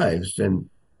their lives, then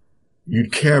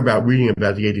you'd care about reading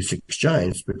about the 86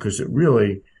 Giants, because it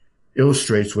really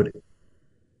illustrates what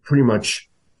pretty much,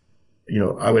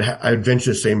 I'd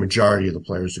venture to say majority of the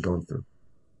players are going through.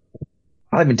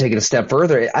 I'll even take it a step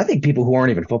further. I think people who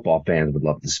aren't even football fans would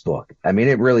love this book. I mean,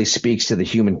 it really speaks to the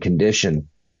human condition.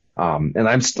 And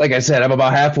like I said, I'm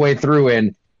about halfway through,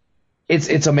 and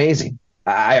it's amazing.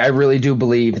 I really do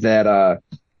believe that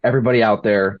everybody out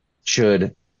there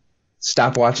should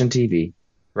stop watching TV,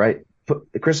 right?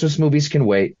 The Christmas movies can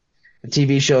wait. The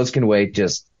TV shows can wait.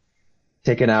 Just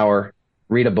take an hour,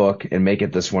 read a book, and make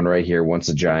it this one right here, Once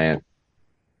a Giant,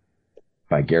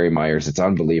 by Gary Myers. It's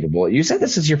unbelievable. You said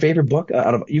this is your favorite book?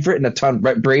 You've written a ton.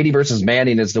 Brady versus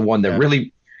Manning is the one that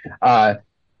really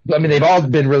they've all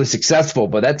been really successful,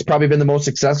 but that's probably been the most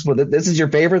successful. This is your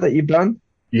favorite that you've done?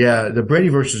 Yeah, the Brady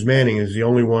versus Manning is the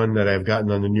only one that I've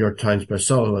gotten on the New York Times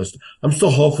bestseller list. I'm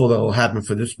still hopeful that will happen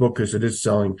for this book because it is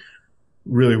selling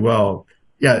really well.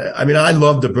 Yeah, I mean, I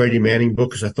love the Brady Manning book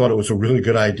because I thought it was a really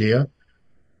good idea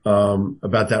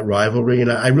about that rivalry.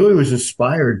 And I really was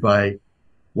inspired by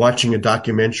watching a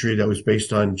documentary that was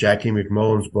based on Jackie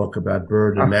McMullen's book about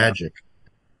Bird and Magic.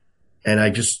 And I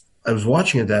was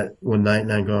watching it that one night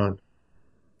and I'm going,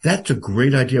 that's a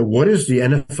great idea. What is the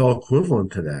NFL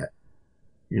equivalent to that?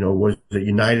 Was it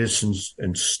Unitas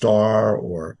and Star,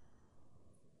 or,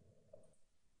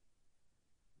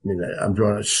 I'm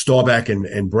drawing a Staubach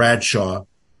and Bradshaw.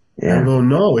 Yeah. I'm going,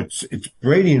 no, it's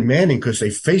Brady and Manning because they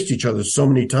faced each other so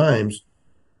many times.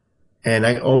 And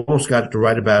I almost got to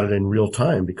write about it in real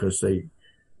time because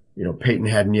Peyton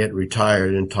hadn't yet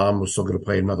retired and Tom was still going to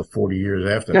play another 40 years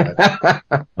after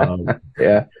that.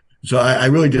 Yeah. So I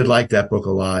really did like that book a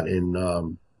lot.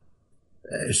 And,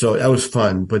 so that was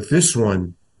fun. But this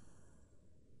one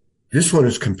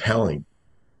is compelling.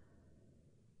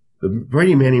 The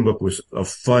Brady Manning book was a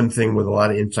fun thing with a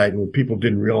lot of insight, and people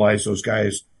didn't realize those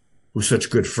guys were such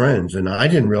good friends. And I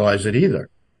didn't realize it either.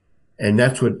 And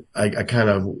that's what I kind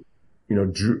of,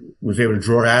 was able to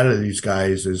draw out of these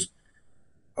guys is,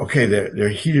 okay, they're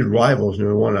heated rivals and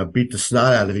they want to beat the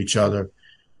snot out of each other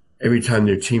every time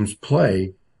their teams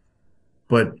play.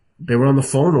 But they were on the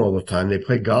phone all the time. They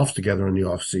played golf together in the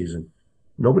off season.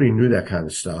 Nobody knew that kind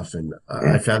of stuff. And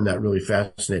I found that really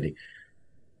fascinating.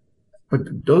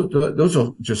 But those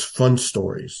are just fun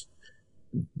stories.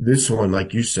 This one,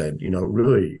 like you said,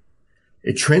 really,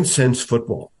 it transcends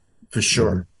football for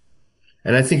sure. Mm-hmm.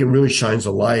 And I think it really shines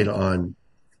a light on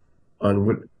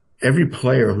what every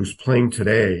player who's playing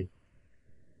today,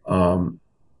 and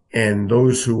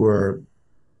those who are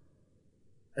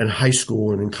in high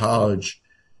school and in college,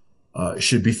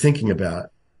 should be thinking about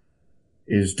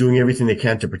is doing everything they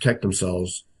can to protect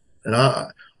themselves. And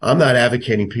I'm not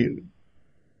advocating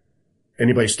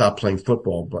anybody stop playing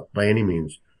football, but by any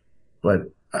means. But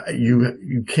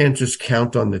you can't just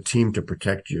count on the team to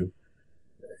protect you.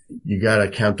 You got to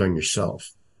count on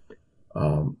yourself.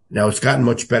 Now it's gotten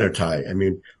much better, Ty. I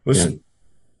mean, listen,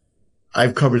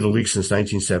 I've covered the league since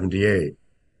 1978,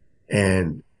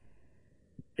 and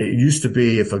it used to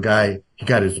be if a guy, he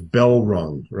got his bell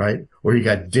rung, right? Or he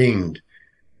got dinged,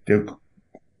 they'll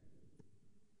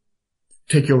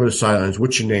take you over the sidelines.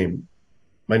 What's your name?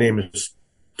 My name is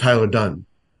Tyler Dunn.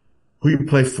 Who you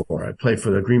play for? I play for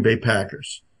the Green Bay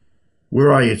Packers.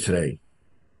 Where are you today?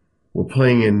 We're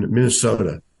playing in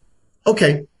Minnesota.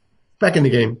 Okay, back in the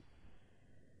game.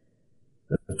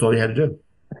 That's all you had to do.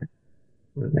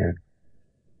 Yeah.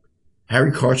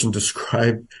 Harry Carson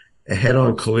described a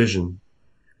head-on collision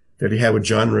that he had with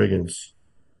John Riggins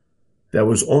that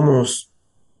was almost,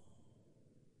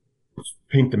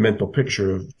 paint the mental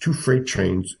picture of two freight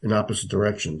trains in opposite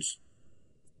directions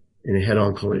in a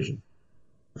head-on collision.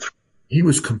 He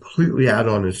was completely out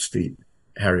on his feet,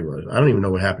 Harry was. I don't even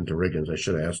know what happened to Riggins. I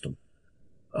should have asked him.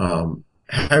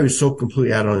 Harry was so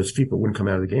completely out on his feet but wouldn't come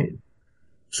out of the game.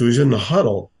 So he's in the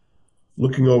huddle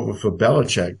looking over for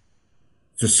Belichick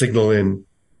to signal in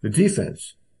the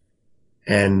defense.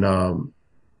 And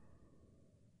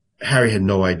Harry had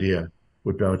no idea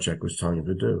what Belichick was telling him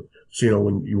to do. So,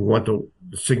 when you want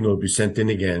the signal to be sent in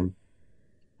again,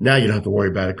 now you don't have to worry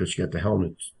about it because you got the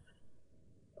helmets.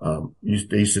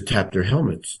 They used to tap their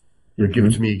helmets. Give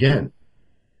it to me again.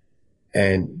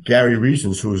 And Gary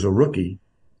Reasons, who was a rookie,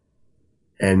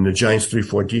 and the Giants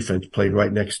 3-4 defense played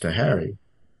right next to Harry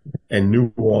and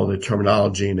knew all the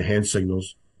terminology and the hand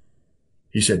signals.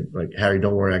 He said, Harry,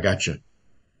 don't worry, I got you.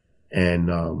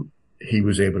 And he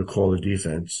was able to call the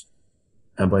defense.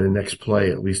 And by the next play,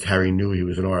 at least Harry knew he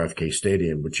was in RFK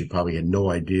Stadium, which he probably had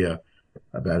no idea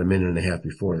about a minute and a half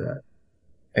before that.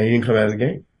 And he didn't come out of the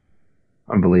game.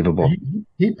 Unbelievable.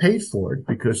 He paid for it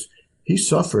because he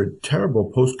suffered terrible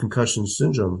post-concussion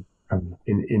syndrome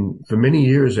for many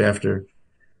years after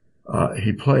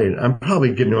he played. I'm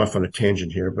probably getting off on a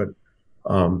tangent here, but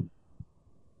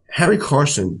Harry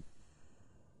Carson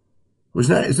is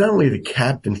not only the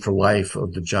captain for life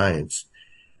of the Giants,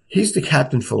 he's the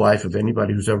captain for life of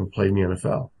anybody who's ever played in the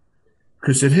NFL.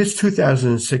 Because at his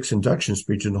 2006 induction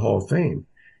speech in the Hall of Fame,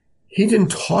 he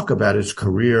didn't talk about his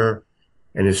career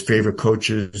and his favorite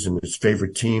coaches and his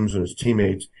favorite teams and his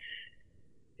teammates.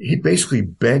 He basically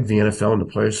begged the NFL and the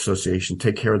Players Association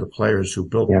to take care of the players who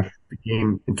built the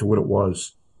game into what it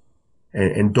was.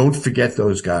 And don't forget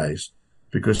those guys,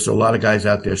 because there's a lot of guys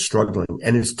out there struggling.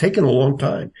 And it's taken a long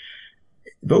time.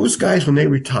 Those guys, when they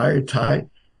retired, Ty,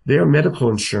 their medical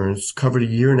insurance covered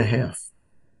 1.5 years.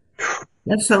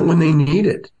 That's not when they need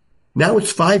it. Now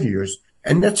it's 5 years,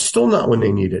 and that's still not when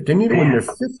they need it. They need it when they're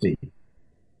 50.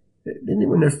 They need it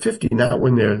when they're 50, not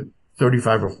when they're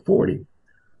 35 or 40.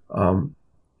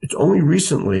 It's only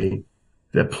recently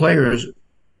that players,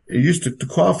 it used to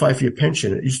qualify for your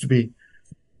pension, it used to be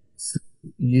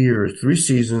 3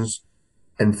 seasons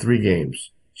and 3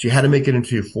 games. So you had to make it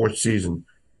into your 4th season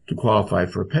to qualify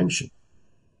for a pension.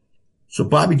 So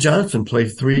Bobby Johnson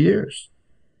played 3 years.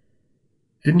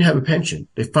 Didn't have a pension.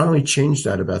 They finally changed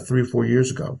that about 3 or 4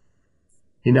 years ago.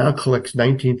 He now collects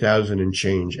 $19,000 and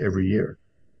change every year,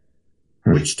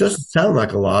 which doesn't sound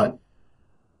like a lot,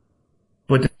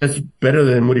 but that's better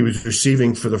than what he was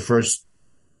receiving for the first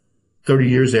 30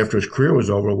 years after his career was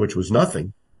over, which was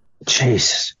nothing.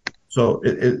 Jesus. So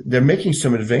they're making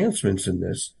some advancements in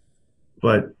this,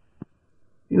 but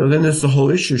then there's the whole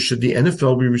issue. Should the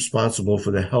NFL be responsible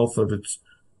for the health of its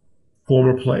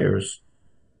former players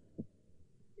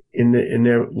in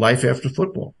their life after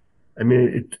football? I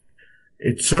mean,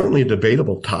 it's certainly a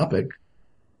debatable topic.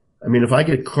 I mean, if I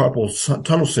get carpal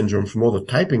tunnel syndrome from all the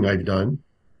typing I've done,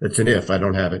 that's an if, I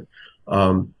don't have it.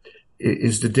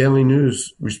 Is the Daily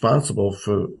News responsible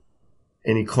for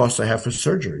any costs I have for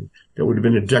surgery? That would have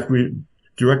been a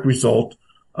direct result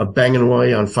of banging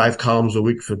away on 5 columns a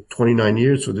week for 29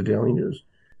 years for the Daily News.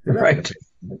 Right.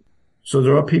 So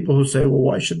there are people who say, well,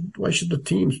 why should the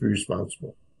teams be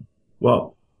responsible?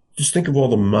 Well, just think of all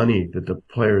the money that the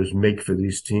players make for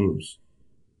these teams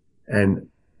and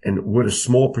what a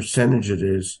small percentage it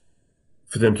is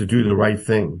for them to do the right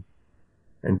thing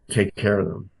and take care of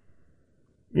them.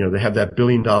 They have that $1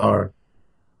 billion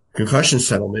concussion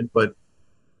settlement, but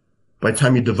by the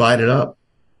time you divide it up,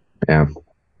 by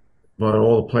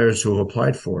all the players who have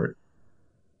applied for it,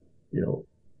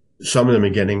 some of them are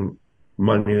getting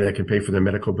money that can pay for their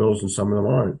medical bills and some of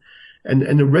them aren't.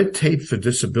 And the red tape for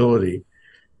disability,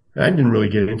 I didn't really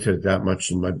get into it that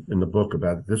much in the book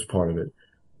about this part of it,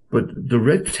 But the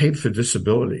red tape for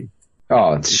disability.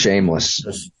 Oh, it's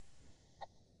shameless.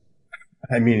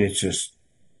 I mean, it's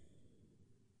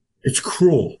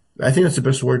cruel. I think that's the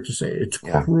best word to say. It's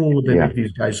cruel what they make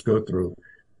these guys go through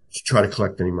to try to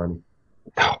collect any money.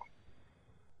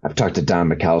 I've talked to Don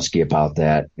Mikowski about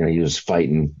that. He was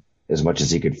fighting as much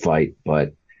as he could fight,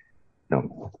 but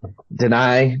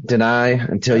deny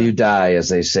until you die, as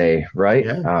they say, right?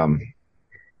 Yeah.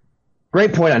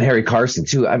 Great point on Harry Carson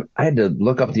too. I had to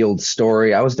look up the old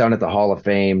story. I was down at the Hall of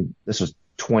Fame. This was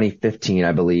 2015,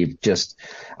 I believe. I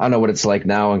don't know what it's like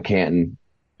now in Canton,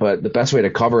 but the best way to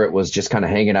cover it was just kind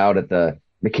of hanging out at the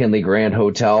McKinley Grand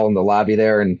Hotel in the lobby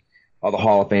there, and all the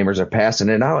Hall of Famers are passing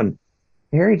in and out. And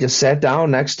Harry just sat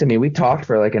down next to me. We talked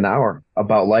for like an hour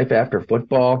about life after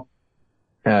football.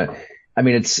 I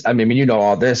mean, you know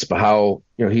all this, but how,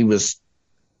 he was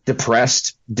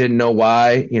depressed, didn't know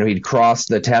why. He'd crossed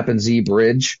the Tappan Zee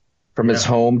Bridge from his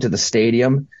home to the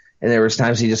stadium, and there was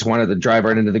times he just wanted to drive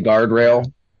right into the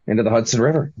guardrail into the Hudson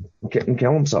River and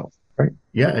kill himself. Right?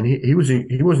 Yeah, and he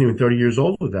wasn't even 30 years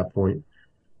old at that point,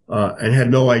 and had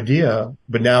no idea,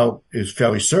 but now is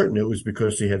fairly certain it was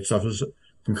because he had suffered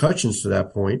concussions to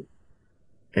that point,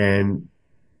 and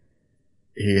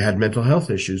he had mental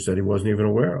health issues that he wasn't even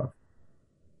aware of.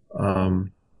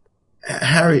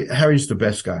 Harry's the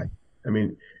best guy. I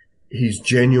mean, he's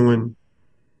genuine.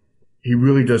 He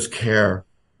really does care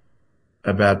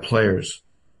about players.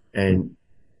 And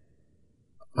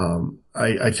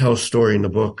I tell a story in the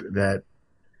book that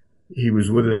he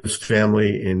was with his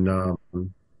family in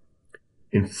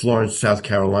Florence, South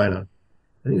Carolina.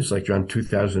 I think it's like around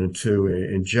 2002.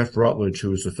 And Jeff Rutledge,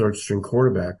 who was the third string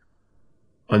quarterback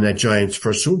on that Giants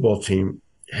first Super Bowl team,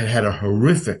 had a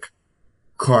horrific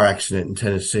car accident in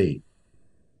Tennessee.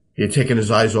 He had taken his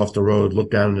eyes off the road,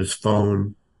 looked down at his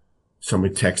phone.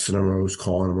 Somebody texted him or was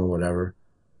calling him or whatever.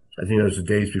 I think it was the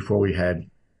days before we had,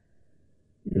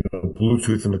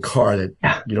 Bluetooth in the car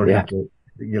that you don't have to,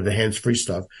 the hands-free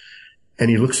stuff. And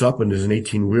he looks up and there's an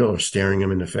 18-wheeler staring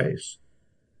him in the face.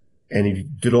 And he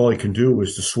did all he can do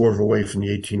was to swerve away from the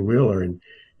 18-wheeler and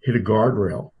hit a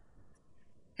guardrail.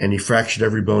 And he fractured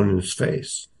every bone in his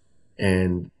face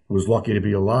and was lucky to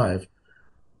be alive.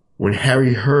 When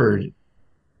Harry heard,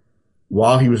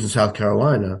 while he was in South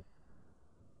Carolina,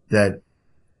 that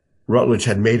Rutledge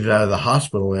had made it out of the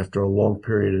hospital after a long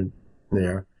period in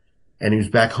there, and he was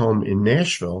back home in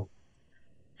Nashville,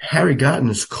 Harry got in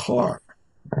his car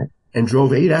and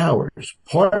drove 8 hours,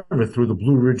 part of it through the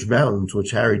Blue Ridge Mountains,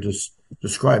 which Harry just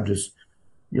described as,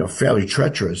 fairly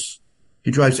treacherous. He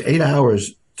drives 8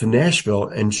 hours to Nashville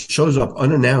and shows up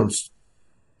unannounced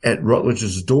at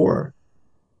Rutledge's door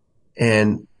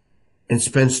and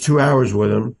spends 2 hours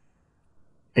with him,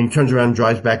 and he turns around and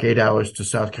drives back 8 hours to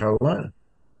South Carolina.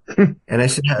 And I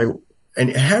said, Harry, and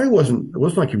Harry it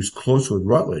wasn't like he was close with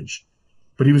Rutledge,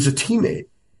 but he was a teammate.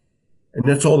 And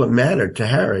that's all that mattered to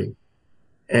Harry.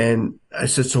 And I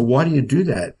said, so why do you do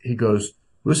that? He goes,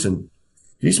 listen,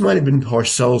 these might have been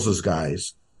Parcells'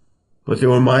 guys, but they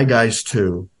were my guys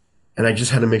too. And I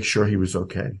just had to make sure he was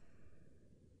okay.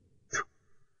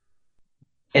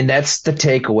 And that's the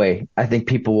takeaway I think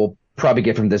people will probably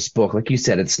get from this book. Like you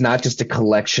said, it's not just a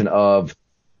collection of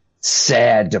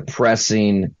sad,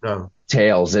 depressing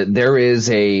tales. There is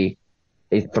a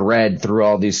thread through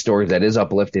all these stories that is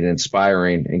uplifting and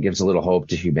inspiring and gives a little hope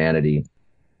to humanity.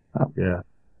 Yeah.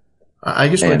 I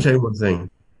just want to tell you one thing.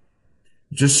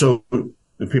 Just so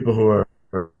the people who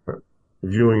are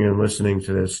viewing and listening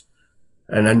to this,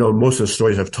 and I know most of the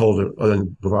stories I've told, other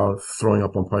than without throwing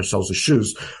up on Parcells'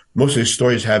 shoes, most of these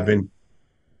stories have been,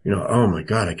 oh my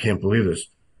God, I can't believe this.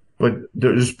 But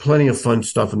there's plenty of fun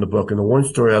stuff in the book. And the one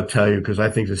story I'll tell you, because I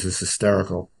think this is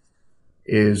hysterical,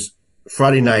 is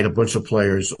Friday night, a bunch of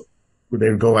players, they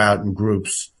would go out in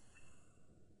groups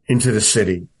into the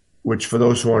city, which for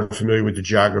those who aren't familiar with the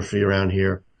geography around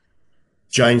here,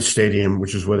 Giants Stadium,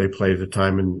 which is where they played at the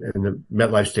time, and the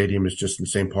MetLife Stadium is just in the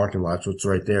same parking lot, so it's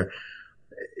right there,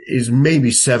 is maybe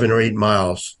 7 or 8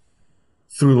 miles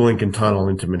through the Lincoln Tunnel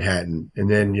into Manhattan. And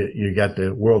then you got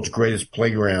the world's greatest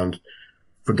playground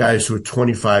for guys who are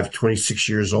 25, 26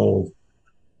 years old,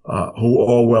 who are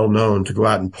all well known to go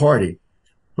out and party.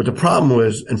 But the problem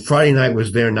was, and Friday night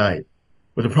was their night,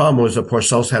 but the problem was that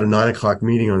Parcells had a 9:00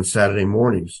 meeting on Saturday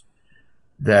mornings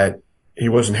that he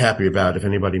wasn't happy about if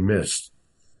anybody missed.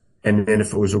 And then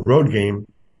if it was a road game,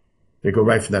 they go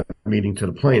right from that meeting to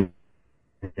the plane.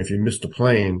 If you missed the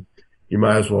plane, you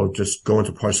might as well just go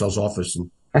into Parcells' office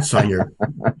and sign your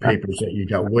papers that you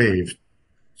got waived.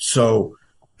 So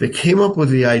they came up with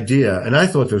the idea, and I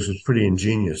thought this was pretty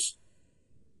ingenious,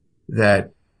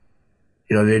 that,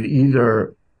 they'd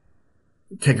either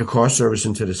take a car service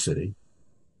into the city,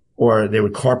 or they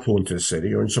would carpool into the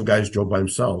city, or some guys drove by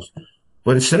themselves.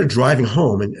 But instead of driving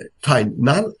home, and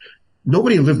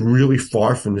nobody lived really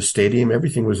far from the stadium.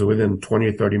 Everything was within 20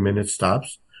 or 30 minute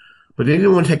stops. But they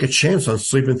didn't want to take a chance on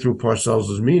sleeping through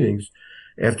Parcells' meetings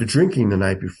after drinking the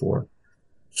night before.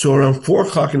 So around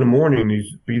 4:00 in the morning,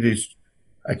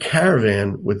 a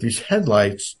caravan with these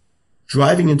headlights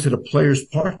driving into the players'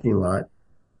 parking lot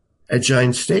at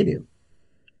Giants Stadium.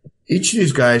 Each of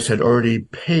these guys had already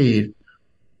paid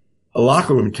a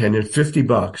locker room attendant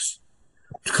 $50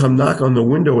 to come knock on the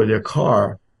window of their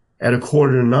car at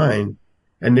 8:45,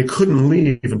 and they couldn't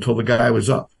leave until the guy was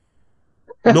up.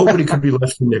 Nobody could be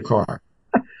left in their car.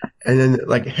 And then,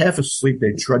 like half asleep,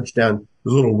 they trudged down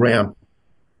the little ramp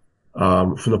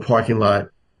from the parking lot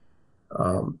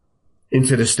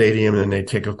into the stadium, and then they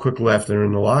take a quick left and they're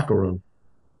in the locker room.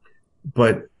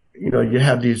 But, you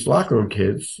have these locker room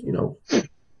kids,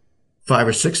 5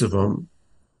 or 6 of them,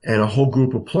 and a whole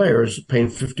group of players paying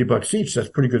 $50 each. That's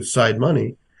pretty good side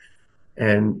money.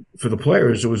 And for the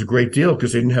players, it was a great deal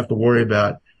because they didn't have to worry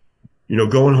about,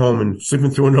 going home and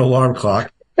sleeping through an alarm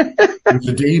clock. It was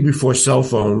the days before cell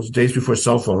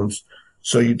phones.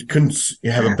 So you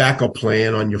have a backup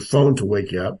plan on your phone to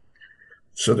wake you up.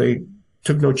 So they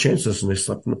took no chances and they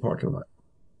slept in the parking lot.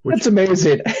 That's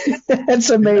amazing. That's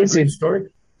amazing. Story.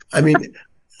 I mean,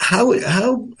 how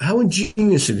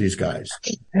ingenious are these guys?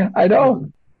 I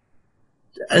know.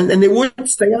 And they wouldn't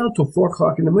stay out till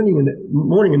 4:00 in the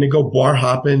morning, and they go bar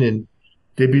hopping, and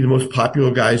they'd be the most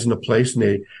popular guys in the place,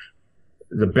 and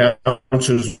the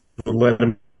bouncers would let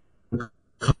them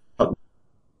cut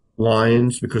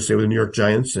lines because they were the New York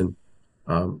Giants, and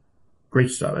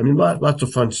great stuff. I mean, lots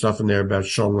of fun stuff in there about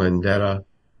Sean Landeta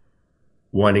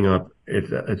winding up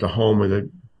at the home of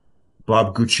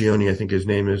Bob Guccione, I think his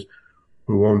name is,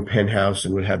 who owned Penthouse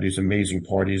and would have these amazing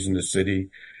parties in the city.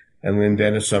 And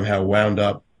Landeta somehow wound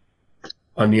up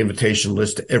on the invitation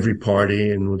list to every party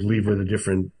and would leave with a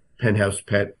different Penthouse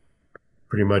pet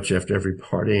pretty much after every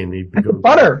party. And he'd go,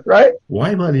 punter, right?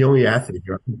 Why am I the only athlete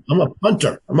here? I'm a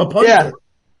punter. Yeah.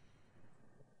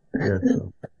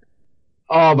 So.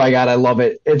 Oh my God, I love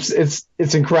it.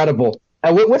 It's incredible.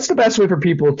 What's the best way for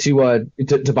people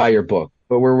to buy your book?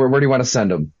 Where do you want to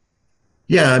send them?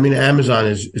 Yeah, I mean, Amazon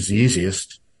is the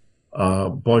easiest.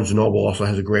 Barnes & Noble also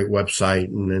has a great website,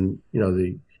 and then,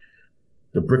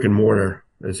 the brick and mortar,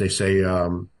 as they say,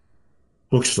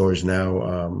 bookstores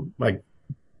now, like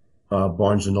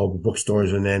Barnes & Noble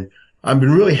bookstores. And then I've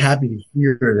been really happy to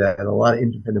hear that a lot of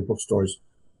independent bookstores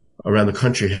around the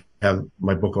country have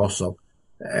my book also.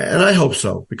 And I hope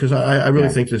so, because I really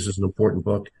think this is an important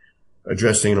book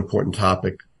addressing an important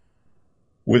topic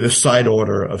with a side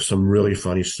order of some really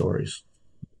funny stories.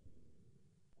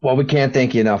 Well, we can't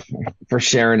thank you enough for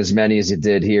sharing as many as you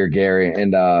did here, Gary.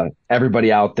 And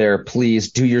everybody out there,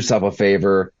 please do yourself a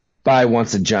favor. Buy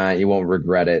Once a Giant. You won't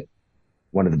regret it.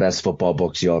 One of the best football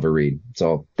books you'll ever read.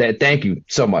 So thank you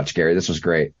so much, Gary. This was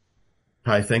great.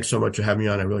 Hi, thanks so much for having me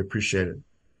on. I really appreciate it.